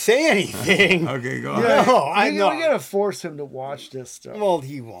didn't even say anything. Okay, go Yeah, ahead. No, we gotta force him to watch this stuff. Well,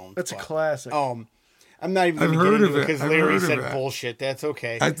 he won't. That's a classic. I'm not even going to I've get heard into of it it. because I've Larry heard of said it. bullshit. That's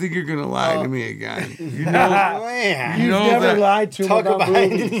okay. I think you're gonna lie to me again. You know, Man. You've know never that- lied to him Talk about about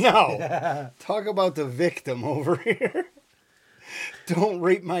movies. no. Talk about the victim over here. Don't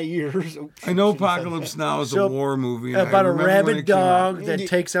rape my ears. I know Apocalypse Now is So, a war movie. and about I a remember when rabid it came out. dog that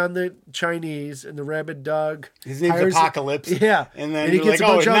takes on the Chinese, and the rabid dog. His name's hires- Apocalypse. Yeah, And then he you're gets like,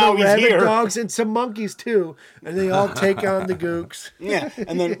 a bunch oh, of now other he's rabid here. dogs and some monkeys too, and they all take on the gooks. Yeah,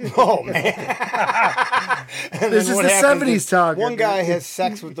 and then oh man, and This then is what the happens 70s is talking. One guy has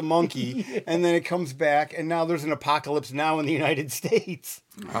sex with the monkey, and then it comes back, and now there's an apocalypse now in the United States.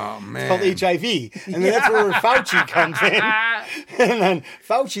 Oh It's called man. HIV, and then that's where Fauci comes in. And then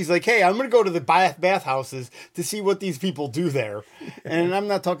Fauci's like, "Hey, I'm going to go to the bathhouses to see what these people do there." And I'm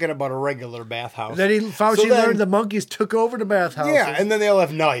not talking about a regular bathhouse. Then Fauci learned the monkeys took over the bathhouses. Yeah, and then they all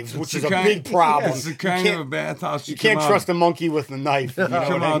have knives, which is a big problem. It's the kind you of a bathhouse you can't trust a monkey with a knife. You know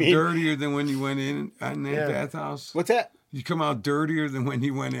come what I out mean? dirtier than when you went in on that bathhouse. What's that? You come out dirtier than when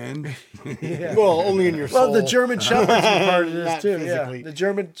you went in. Well, only in your soul. Well, the German shepherds were part of this Not too. physically. Yeah, the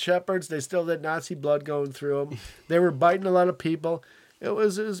German shepherds, they still had Nazi blood going through them. They were biting a lot of people. It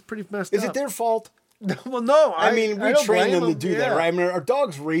was pretty messed Is up. it their fault? Well, no. I mean, we don't train blame them to do that, yeah. right? I mean, are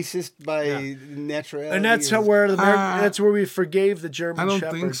dogs racist by naturality? And that's how that's where we forgave the German I don't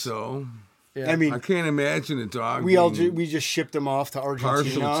shepherds. think so. Yeah. I mean, I can't imagine a dog. we just shipped them off to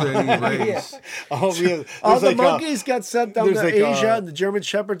Argentina. Partial to any race. All the monkeys got sent down to Asia, and the German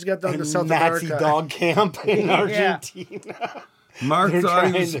shepherds got down to South Nazi America. dog camp in Argentina. Mark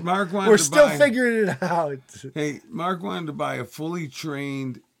wanted We're to still buy, figuring it out. Hey, Mark wanted to buy a fully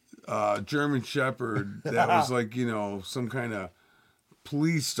trained German Shepherd that was like, some kind of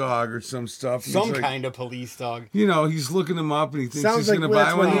police dog or some stuff. Some kind of police dog. He's looking them up and he thinks he's going to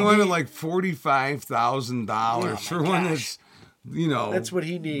buy one. He wanted like $45,000 for one that's, that's what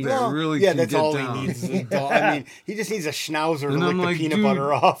he needs. That really that's all he needs. Is a dog. I mean, he just needs a schnauzer to lick the peanut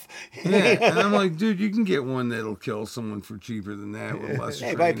butter off. Yeah, and I'm like, dude, you can get one that'll kill someone for cheaper than that with less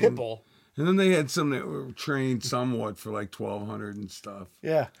training. Buy a pit bull. And then they had some that were trained somewhat for like $1,200 and stuff.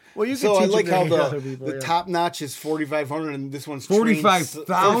 Yeah. Well, you can so teach I like how the top notch is $4,500 and this one's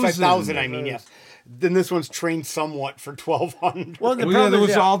 $45,000. I mean, yes. Then this one's trained somewhat for $1,200. Well, there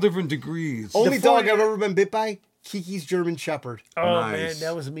was all different degrees. Only dog I've ever been bit by. Kiki's German Shepherd. Oh man,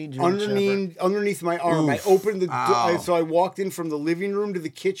 that was a mean German Shepherd. Underneath my arm, I opened the door. So I walked in from the living room to the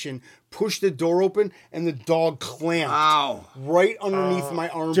kitchen, pushed the door open, and the dog clamped right underneath my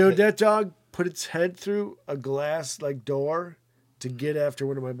arm. Dude, that dog put its head through a glass door to get after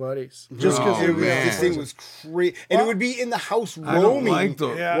one of my buddies. Just because this thing was crazy, and it would be in the house roaming. I don't like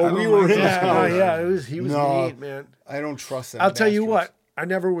those. While we were in the house. He was neat, man. I don't trust that. I'll tell you what. I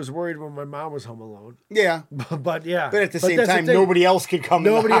never was worried when my mom was home alone. Yeah. But at the same time, nobody else could come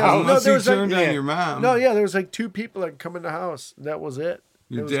in the house. Unless you turned on your mom. No, there was like 2 people that could come in the house. That was it.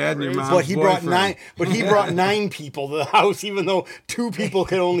 Your dad and your mom's But he brought boyfriend. he brought 9 people to the house, even though 2 people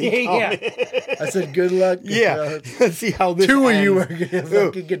could only come. I said, good luck. Let's see how this 2 ends. of you are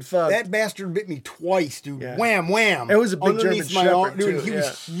going to get fucked. That bastard bit me twice, dude. Yeah. Wham, wham. It was a big underneath German my arm. Shepherd, Dude, too. he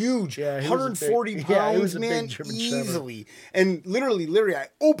was huge. Yeah, 140 pounds, man, German Shepherd. easily. And literally, I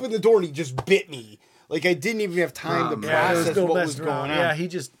opened the door and he just bit me. Like, I didn't even have time to process what was going on. Yeah, he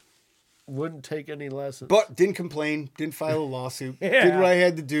just wouldn't take any lessons. But didn't complain, didn't file a lawsuit. Did what I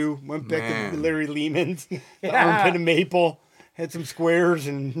had to do. Went back to Larry Lehman's, the armpit of maple. Had some squares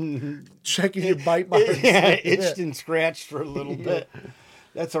and checking your bite marks. Itched and scratched for a little bit.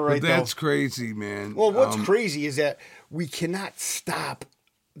 That's all right, but that's crazy, man. Well, what's crazy is that we cannot stop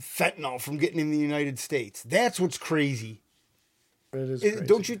fentanyl from getting in the United States. That's what's crazy. It is crazy.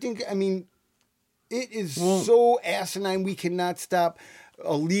 Don't you think? I mean, it is so asinine. We cannot stop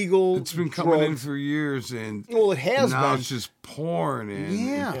illegal. It's been coming in for years, and it has now been. It's just pouring in.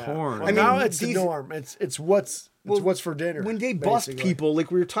 And pouring. Well, now it's the norm. It's what's for dinner. When they bust people, like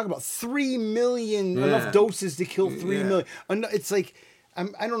we were talking about, 3 million enough doses to kill 3 million. It's like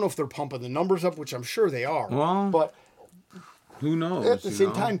I don't know if they're pumping the numbers up, which I'm sure they are. Well, but who knows? At the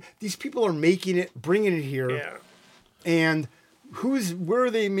same time, these people are making it, bringing it here, and. Where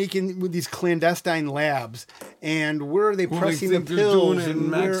are they making with these clandestine labs, and where are they pressing the pills? They're doing it in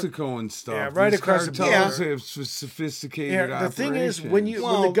Mexico and stuff. Yeah, right across the border. Have sophisticated the thing is, operations.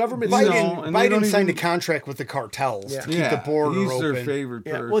 when the government Biden signed a contract with the cartels to keep the border he's open. Their favorite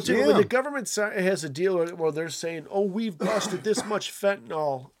person. When the government has a deal where they're saying, "Oh, we've busted this much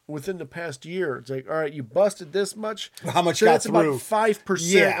fentanyl within the past year," it's like, all right, you busted this much. How much so got that's through? About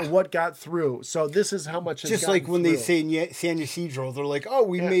 5% of what got through. So this is how much. Just like when they say in San Ysidro, they're like, "Oh,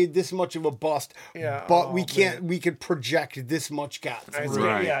 we made this much of a bust, but we can't. We could project this much got through."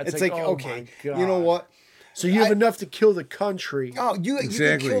 Right. Yeah, it's like oh okay, you know what? So you have enough to kill the country. Oh, you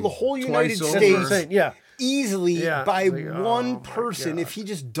can kill the whole United Twice States. Easily by like, one person if he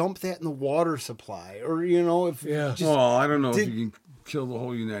just dumped that in the water supply, or if well, I don't know if you can kill the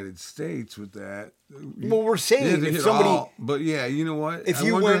whole United States with that. Well, we're saying if somebody, but you know what? If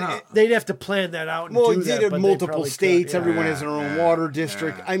you went, they'd have to plan that out. And well, do they that, did multiple states. Everyone has their own water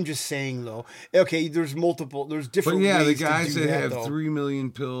district. Yeah. I'm just saying though. Okay, there's different. But ways the guys to do that have though. 3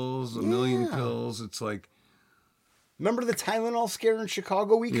 million pills, a million pills, it's like. Remember the Tylenol scare in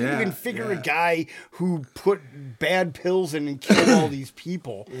Chicago? We couldn't even figure a yeah. guy who put bad pills in and killed all these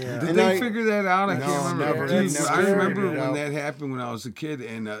people. Yeah. Did they figure that out? I can't remember. Never. I remember when that happened when I was a kid,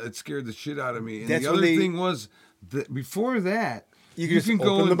 and it scared the shit out of me. And the other thing was, that before that, you can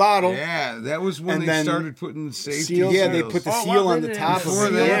go in the bottle. Yeah, that was when they started putting the safety seals. Yeah, seals. they put the seal on the top. Before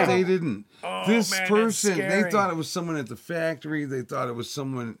that, they didn't. Oh, this man, person, they thought it was someone at the factory. They thought it was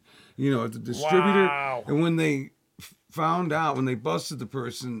someone, at the distributor. Wow. And when they found out, when they busted the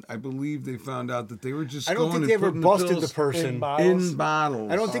person, I believe they found out that they were just I don't think they ever busted the person in bottles. In bottles.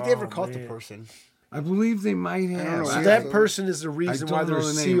 I don't think they ever caught the person. I believe they might have. So that person is the reason why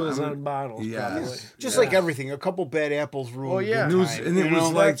there's seals on bottles. Yes. Just like everything, a couple bad apples ruined it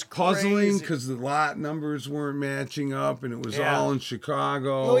was like puzzling because the lot numbers weren't matching up, and it was all in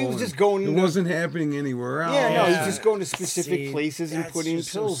Chicago. No, he was just going. It wasn't happening anywhere else. Yeah, no, he's just going to specific places and putting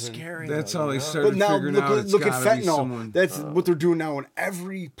pills in. Scary, that's how they started but now, figuring out. Look at fentanyl. That's what they're doing now in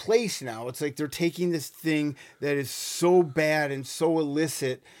every place now. It's like they're taking this thing that is so bad and so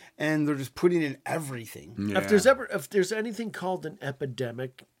illicit, and they're just putting in everything. Yeah. If there's anything called an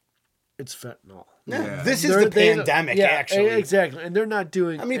epidemic, it's fentanyl. Yeah. This is the pandemic, actually. Exactly, and they're not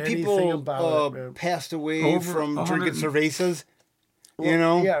doing. How many people passed away from drinking cervezas?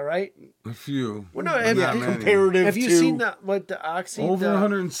 Well, yeah, right. A few. Well, no, comparative. Have you seen the oxy? Over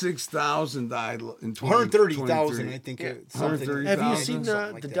 106,000 died in 130,000, I think. Something. Have you seen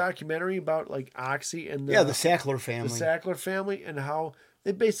the documentary about like Oxy and the Sackler family? The Sackler family and how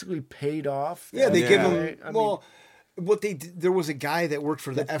they basically paid off. Yeah, they give them. What they did, there was a guy that worked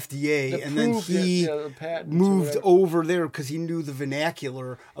for the FDA, and then he moved over there because he knew the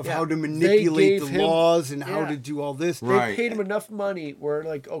vernacular of how to manipulate the laws and how to do all this. They paid him enough money where,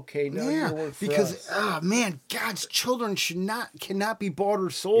 like, okay, now you're gonna work for us. Man, God's children cannot be bought or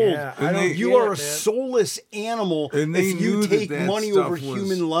sold. Yeah, you are a soulless animal if you take money over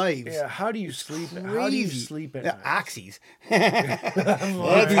human lives. Yeah, how do you sleep? How do you sleep at night? Oxys.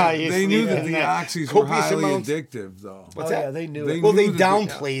 That's how you sleep. They knew that the oxys were highly addictive. Though. Yeah, they knew it. Well, they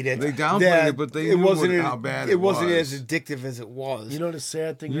downplayed it. They downplayed it, but they knew how bad it was. It wasn't as addictive as it was. You know, the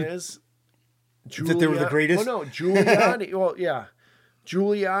sad thing is, that they were the greatest. Oh no, Giuliani. Well, yeah,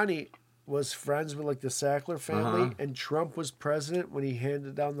 Giuliani was friends with like the Sackler family, and Trump was president when he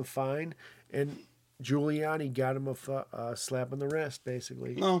handed down the fine, and Giuliani got him a slap on the wrist,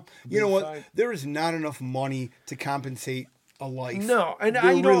 basically. No, you know what? There is not enough money to compensate a life. No, and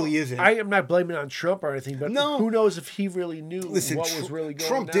there really isn't. I am not blaming it on Trump or anything, but who knows if he really knew what was really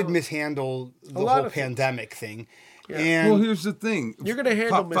going on. Trump did mishandle the whole pandemic thing. Yeah. And well, here's the thing. You're going to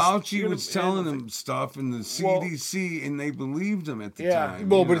handle Fauci was telling them stuff in the CDC, and they believed him at the time.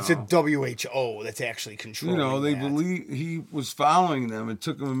 Well, but it's a WHO that's actually controlling they believe he was following them. It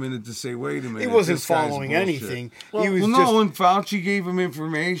took him a minute to say, wait a minute. He wasn't following anything. Well, when Fauci gave him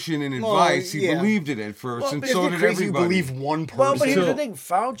information and advice, he believed it at first, and so did everybody. You believe one person. Well, but here's the thing.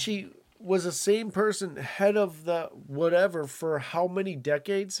 Fauci was the same person, head of the whatever, for how many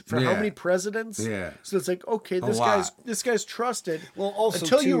decades? For how many presidents? Yeah. So it's like, okay, this guy's trusted. Well, also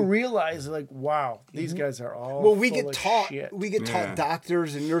until you realize, like, wow, these guys are all we get taught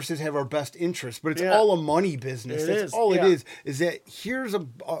doctors and nurses have our best interests, but it's all a money business. That's all it is. Is that here's a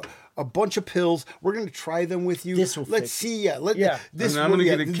bunch of pills. We're going to try them with you. This will Let's see. This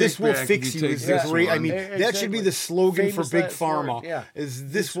will fix you. I mean, that should be the slogan for Big Pharma.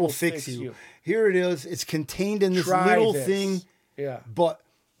 Is this will fix you. Here it is. It's contained in this little thing. Yeah. But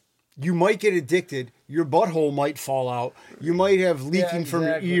you might get addicted. Your butthole might fall out. You might have leaking from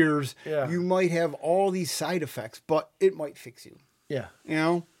your ears. Yeah. You might have all these side effects, but it might fix you. Yeah. You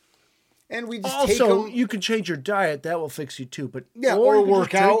know? And we just also, you can change your diet. That will fix you too. But or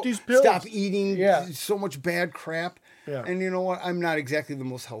work out. These pills. Stop eating so much bad crap. Yeah. And you know what? I'm not exactly the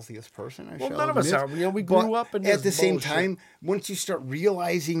most healthiest person. None of us are. We grew up in this at the same time, once you start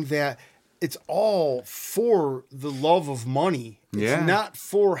realizing that it's all for the love of money. It's not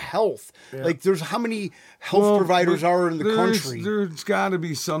for health. Yeah. Like, there's how many health providers are in the country? There's got to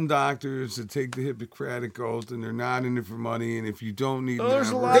be some doctors that take the Hippocratic Oath and they're not in it for money. And if you don't need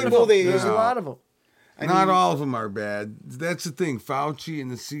there's a lot of them. There's a lot of them. Not all of them are bad. That's the thing. Fauci and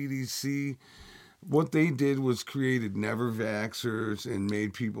the CDC, what they did was created never vaxxers and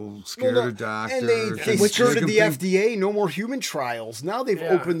made people scared of doctors. And they skirted the FDA, no more human trials. Now they've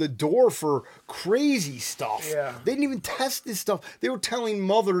opened the door for crazy stuff. Yeah. They didn't even test this stuff. They were telling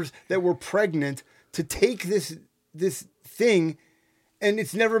mothers that were pregnant to take this thing, and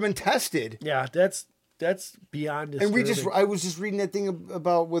it's never been tested. Yeah, that's beyond disturbing. And I was just reading that thing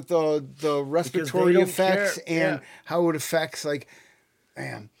about with the respiratory effects and how it affects, like,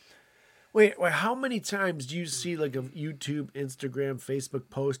 man. Wait, how many times do you see like a YouTube, Instagram, Facebook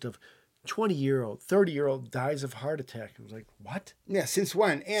post of 20-year-old, 30-year-old dies of heart attack? I was like, what? Yeah, since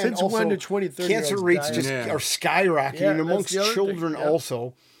when? And since also, when do 20, 30 cancer rates are skyrocketing amongst children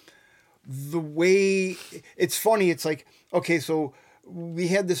also. The way, it's funny, it's like, okay, so we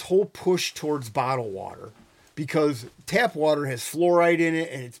had this whole push towards bottled water because tap water has fluoride in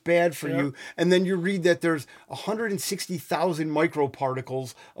it and it's bad for you. And then you read that there's 160,000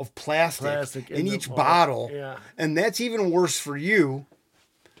 microparticles of plastic in each bottle. Yeah. And that's even worse for you.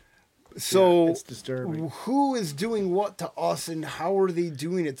 So it's disturbing. Who is doing what to us, and how are they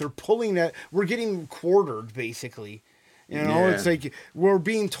doing it? They're pulling that. We're getting quartered, basically. It's like we're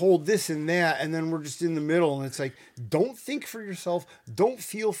being told this and that, and then we're just in the middle. And it's like, don't think for yourself. Don't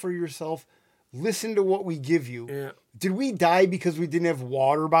feel for yourself. Listen to what we give you. Yeah. Did we die because we didn't have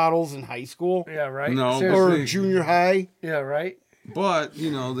water bottles in high school? Yeah, right. No, or junior high? Yeah, right. But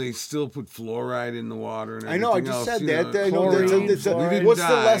they still put fluoride in the water and everything I know. I just said that. Chlorine, what's the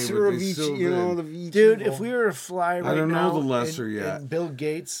lesser of each? Dude, evil. If we were to fly right now, I don't know the lesser yet. In Bill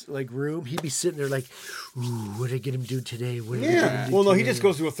Gates' room, he'd be sitting there like, "Ooh, what did I get him to do today? What did I get him to do well, no, today?" he just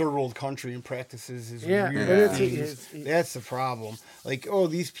goes to a third world country and practices his weird things. That's the problem. Like,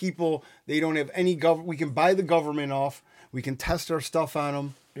 these people, they don't have any government. We can buy the government off. We can test our stuff on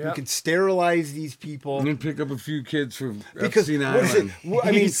them. Yep. We can sterilize these people. And then pick up a few kids from Epstein Island.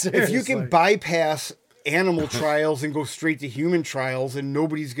 I mean, if you can bypass animal trials and go straight to human trials, and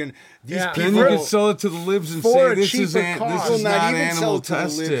nobody's going to... Then you can sell it to the libs and say, this is not animal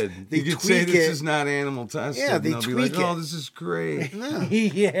tested. You could say, this is not animal tested. Yeah, they tweak be like, oh, this is great.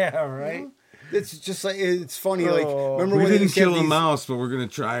 Yeah, right? It's just like, it's funny. Like, remember we when didn't kill a mouse, but we're gonna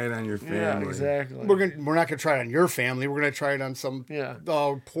try it on your family. Yeah, exactly. We're not gonna try it on your family. We're gonna try it on some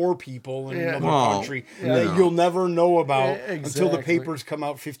poor people in another country that you'll never know about until the papers come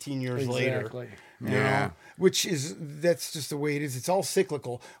out 15 years later. That's just the way it is. It's all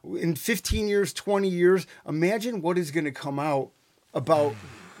cyclical. In 15 years, 20 years, imagine what is gonna come out about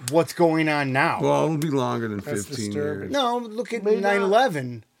what's going on now. Well, it'll be longer than 15 years. No, look at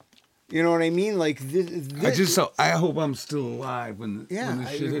 9/11. You know what I mean? Like this. I hope I'm still alive when this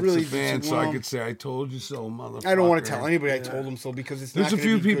shit hits the fan, so I could say, "I told you so, motherfucker." I don't want to tell anybody I told them so because it's. There's not a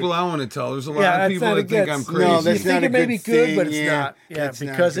few people good. I want to tell. There's a lot of people that think I'm crazy. No, that's not a good thing. It may be good, but it's not. Yeah,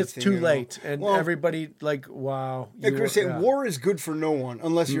 because it's too late, and everybody wow. War is good for no one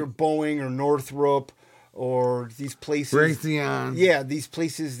unless you're Boeing or Northrop. Or these places, Raytheon. Yeah, these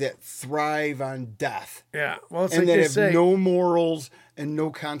places that thrive on death. Yeah, well, it's and like that have no morals and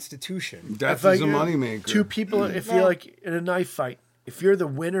no constitution. Death is a moneymaker. Two people, if you're like in a knife fight, if you're the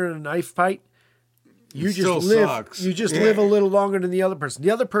winner in a knife fight, you just live. Sucks. You just live a little longer than the other person.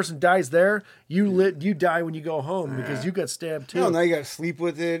 The other person dies there. You die when you go home because you got stabbed too. No, now you got to sleep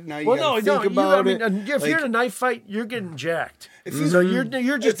with it. Now you got to think about it. If you're in a knife fight, you're getting jacked. So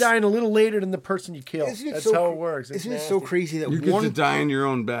you're just dying a little later than the person you killed. That's how it works. Isn't it so crazy that you get to die in your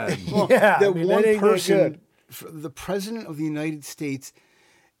own bed? That one person, the president of the United States,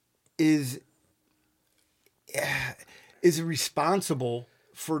 is responsible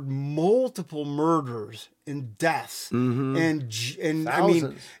for multiple murders and deaths and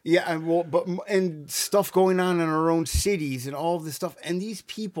thousands. and stuff going on in our own cities and all of this stuff, and these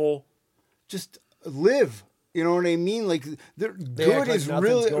people just live. You know what I mean? Like good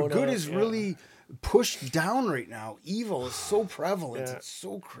is really pushed down right now. Evil is so prevalent. It's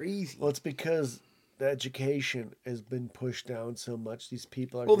so crazy. Well, it's because the education has been pushed down so much. These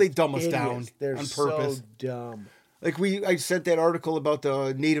people are they dumb us down They're on purpose. So dumb. Like I sent that article about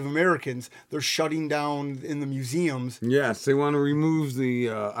the Native Americans. They're shutting down in the museums. Yes, they want to remove the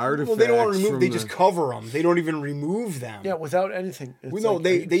artifacts. Well, they don't want to remove. They just cover them. They don't even remove them. Yeah, without anything.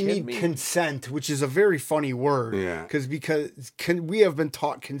 They need consent, which is a very funny word. Yeah. Because we have been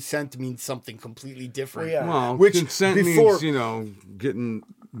taught consent means something completely different. Well, consent means getting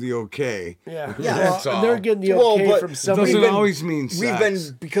the okay. Yeah. And they're getting the okay from somebody. It doesn't always mean sex. We've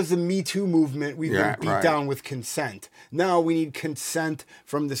been, because of the Me Too movement, we've been beat down with consent. Now we need consent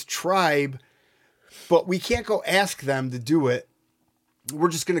from this tribe, but we can't go ask them to do it. We're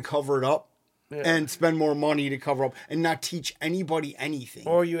just going to cover it up and spend more money to cover up and not teach anybody anything.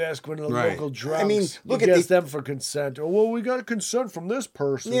 Or you ask one of the local drunks. I mean, look at them for consent. Oh, well, we got consent from this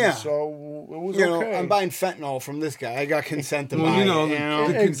person, so it was okay. I'm buying fentanyl from this guy. I got consent to buy it.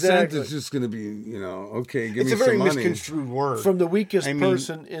 The consent is just going to be, okay, give me some money. It's a very misconstrued word. From the weakest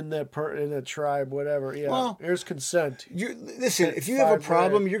person in the tribe, whatever. Yeah, well, here's consent. Listen, if you have a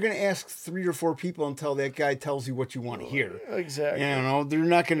problem, you're going to ask 3 or 4 people until that guy tells you what you want to hear. Exactly. They're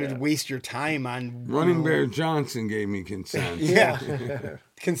not going to waste your time on Running Bear Johnson gave me consent.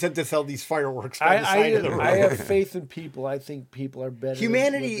 Consent to sell these fireworks by the side of the road. I have faith in people. I think people are better.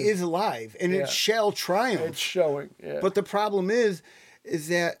 Humanity is alive, and it shall triumph. It's showing. Yeah. But the problem is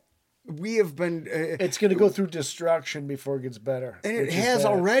that we have been... it's going to go through destruction before it gets better. And it has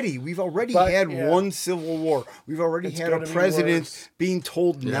already. We've already had one civil war. We've already had a president being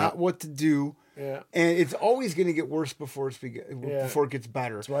told not what to do. Yeah. And it's always going to get worse before it gets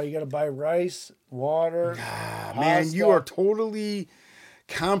better. That's why you got to buy rice, water. Man, you are totally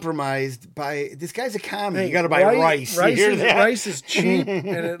compromised by this guy's a commie. You got to buy rice. Rice is cheap and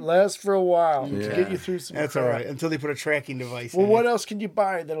it lasts for a while to get you through some. That's crap. all right until they put a tracking device. Well, what else can you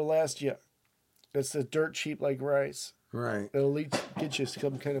buy that'll last you? That's the dirt cheap like rice. Right. It'll get you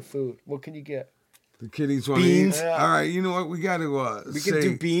some kind of food. What can you get? The kiddies want to eat. Yeah. All right, you know what? We got to we can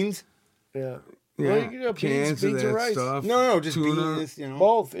do beans. Yeah. Yeah. Well, you can do beans of that rice. stuff. No, just tuna, beans. You know.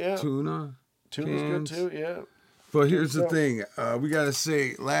 Both, yeah. Tuna's good too, yeah. But here's the thing. We got to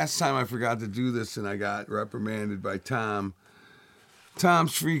say, last time I forgot to do this and I got reprimanded by Tom.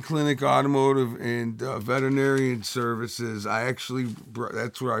 Tom's Free Clinic Automotive and Veterinarian Services. I actually,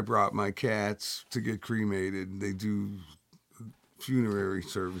 that's where I brought my cats to get cremated. They do funerary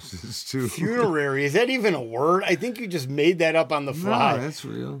services too. Funerary? Is that even a word? I think you just made that up on the fly. No, that's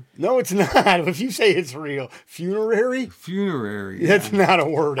real. No, it's not. If you say it's real. Funerary? Funerary. That's not a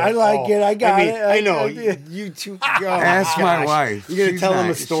word at I like all. it. I got it. I know. You two. Oh Ask my wife. You're going to tell them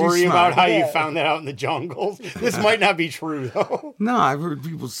a story about how you found that out in the jungles? This might not be true, though. No, I've heard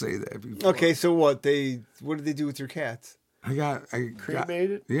people say that before. Okay, so what? What did they do with your cats? I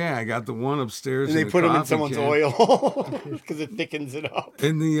cremated? Yeah, I got the one upstairs. And they put them in someone's oil because it thickens it up.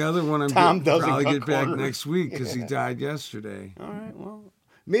 And the other one I'm probably get back next week because he died yesterday. All right, well,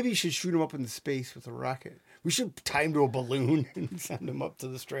 maybe you should shoot him up into space with a rocket. We should tie him to a balloon and send him up to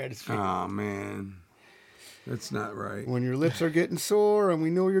the stratosphere. Oh, man. That's not right. When your lips are getting sore and we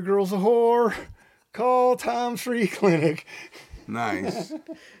know your girl's a whore, call Tom's Free Clinic. Nice.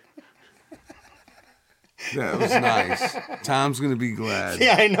 That was nice. Tom's going to be glad.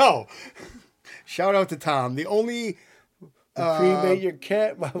 Yeah, I know. Shout out to Tom. The only... cremate your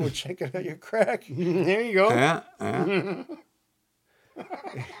cat while we're checking out your crack. There you go. Yeah.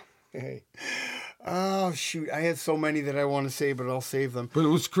 Hey. Oh, shoot. I had so many that I want to say, but I'll save them. But it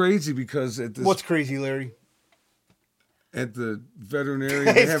was crazy because at this... What's crazy, Larry? At the veterinarian...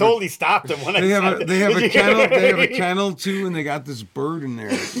 I totally stopped him when I said They have a kennel. They have a kennel, too, and they got this bird in there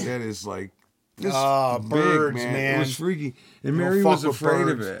that is like... birds, big, man. It was freaky. And Mary was afraid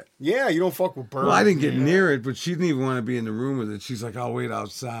of it. Yeah, you don't fuck with birds. Well, I didn't get near it, but she didn't even want to be in the room with it. She's like, I'll wait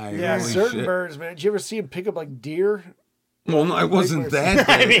outside. Yeah, Holy certain shit. birds, man. Did you ever see them pick up like deer? Well, no, it wasn't that big.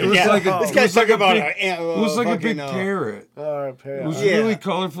 I mean, it was like a, this guy's talking about it was like a big parrot. Parrot. It was really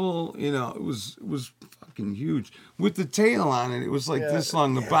colorful. You know, it was fucking huge. With the tail on it, it was like this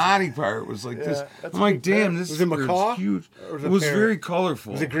long. The body part was like this. I'm like, damn, this is huge. It was very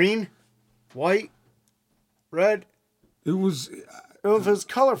colorful. Was it green? White? Red? It was... Well, if it was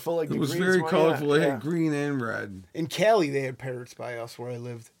colorful, like it was very colorful. It had green and red. In Cali, they had parrots by us where I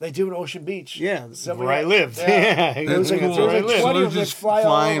lived. They do in Ocean Beach. Yeah, where I lived. Yeah, that's cool. So they're just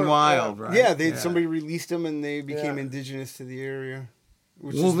flying wild, right? Yeah, somebody released them and they became indigenous to the area.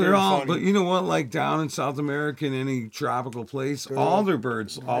 Well, they're all, funny. But you know what? Like down in South America, in any tropical place, all their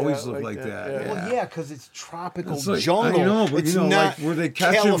birds always look like that. Yeah. Well, yeah, because it's tropical it's like, jungle. I know, but it's you know, not like where they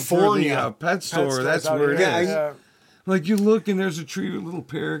catch them for the pet store, that's where it is. Yeah. Like you look and there's a tree with little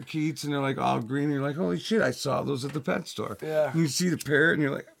parakeets and they're like all green. And you're like, holy shit, I saw those at the pet store. Yeah. And you see the parrot and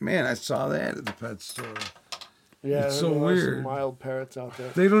you're like, man, I saw that at the pet store. Yeah, it's so weird. Some wild parrots out there.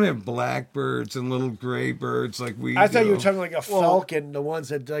 They don't have blackbirds and little gray birds like we I thought you were talking like a falcon, the ones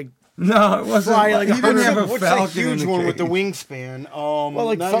that like. No, it wasn't. Like you didn't have a falcon. What's that huge one with the wingspan? Well,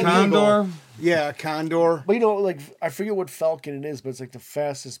 like condor. Yeah, condor. But you know, like I forget what falcon it is, but it's like the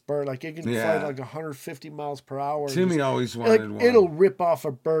fastest bird. Like it can fly like 150 miles per hour. Timmy always wanted one. It'll rip off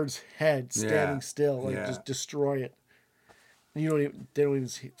a bird's head standing still, like just destroy it. And they don't even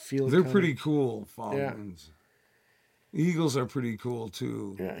feel it. They're pretty cool, falcons. Yeah. Eagles are pretty cool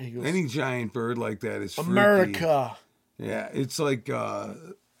too. Yeah, eagles. Any giant bird like that is freaky. America. Yeah, it's like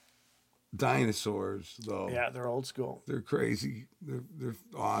dinosaurs, though. Yeah, they're old school. They're crazy. They're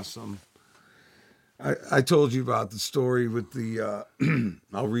awesome. I told you about the story with the,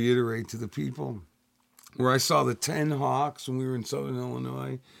 I'll reiterate to the people, where I saw the 10 hawks when we were in Southern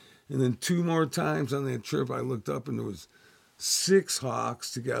Illinois. And then 2 more times on that trip, I looked up and there was 6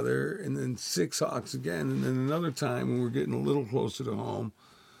 hawks together and then 6 hawks again. And then another time when we were getting a little closer to home,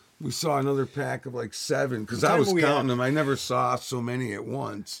 we saw another pack of like 7 because I was counting them. I never saw so many at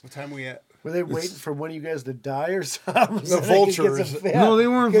once. What time were we at? Were they waiting for one of you guys to die or something? The vultures. No, they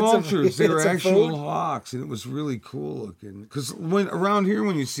weren't vultures. They were actual hawks, and it was really cool looking. Because around here,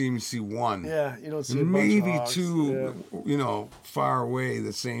 when you see them, you see one. Yeah, you don't see maybe 2, far away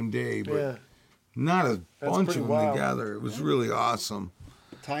the same day, but not a bunch of them together. It was really awesome.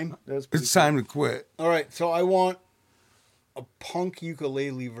 Time? It's time to quit. All right, so I want a punk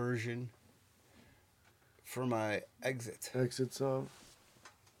ukulele version for my exit. Exit song.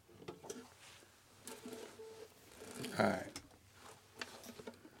 All right.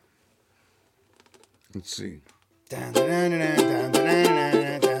 Let's see.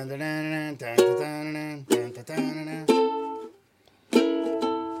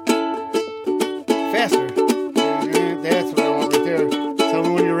 Faster. That's what I want right there. Tell me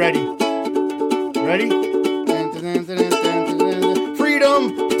when you're ready. Ready? Freedom,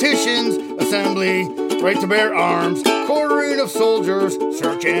 petitions, assembly, right to bear arms, quartering of soldiers,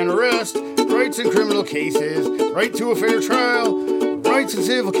 search and arrest, rights in criminal cases, right to a fair trial, rights in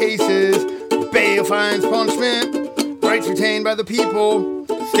civil cases, bail, fines, punishment, rights retained by the people,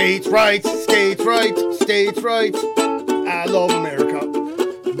 states' rights, states' rights, states' rights. I love America.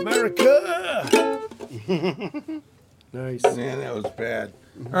 America! Nice. Man, that was bad.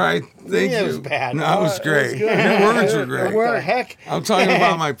 All right, thank you. That was bad. No, that was great. The words were great. What the heck? I'm talking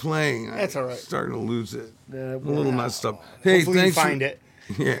about my playing. That's all right. I'm starting to lose it. Yeah, a little messed up. Hey, hopefully thanks. You find it.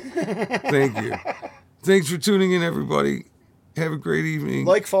 Yeah. Thank you. Thanks for tuning in, everybody. Have a great evening.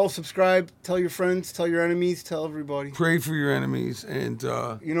 Like, follow, subscribe. Tell your friends. Tell your enemies. Tell everybody. Pray for your enemies, and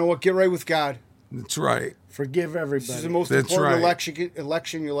you know what? Get right with God. That's right. Forgive everybody. This is the most important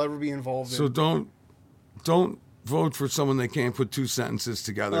election you'll ever be involved in. So don't vote for someone that can't put two sentences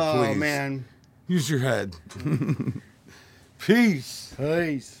together, please. Oh, man. Use your head. Peace.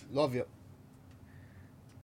 Peace. Love you.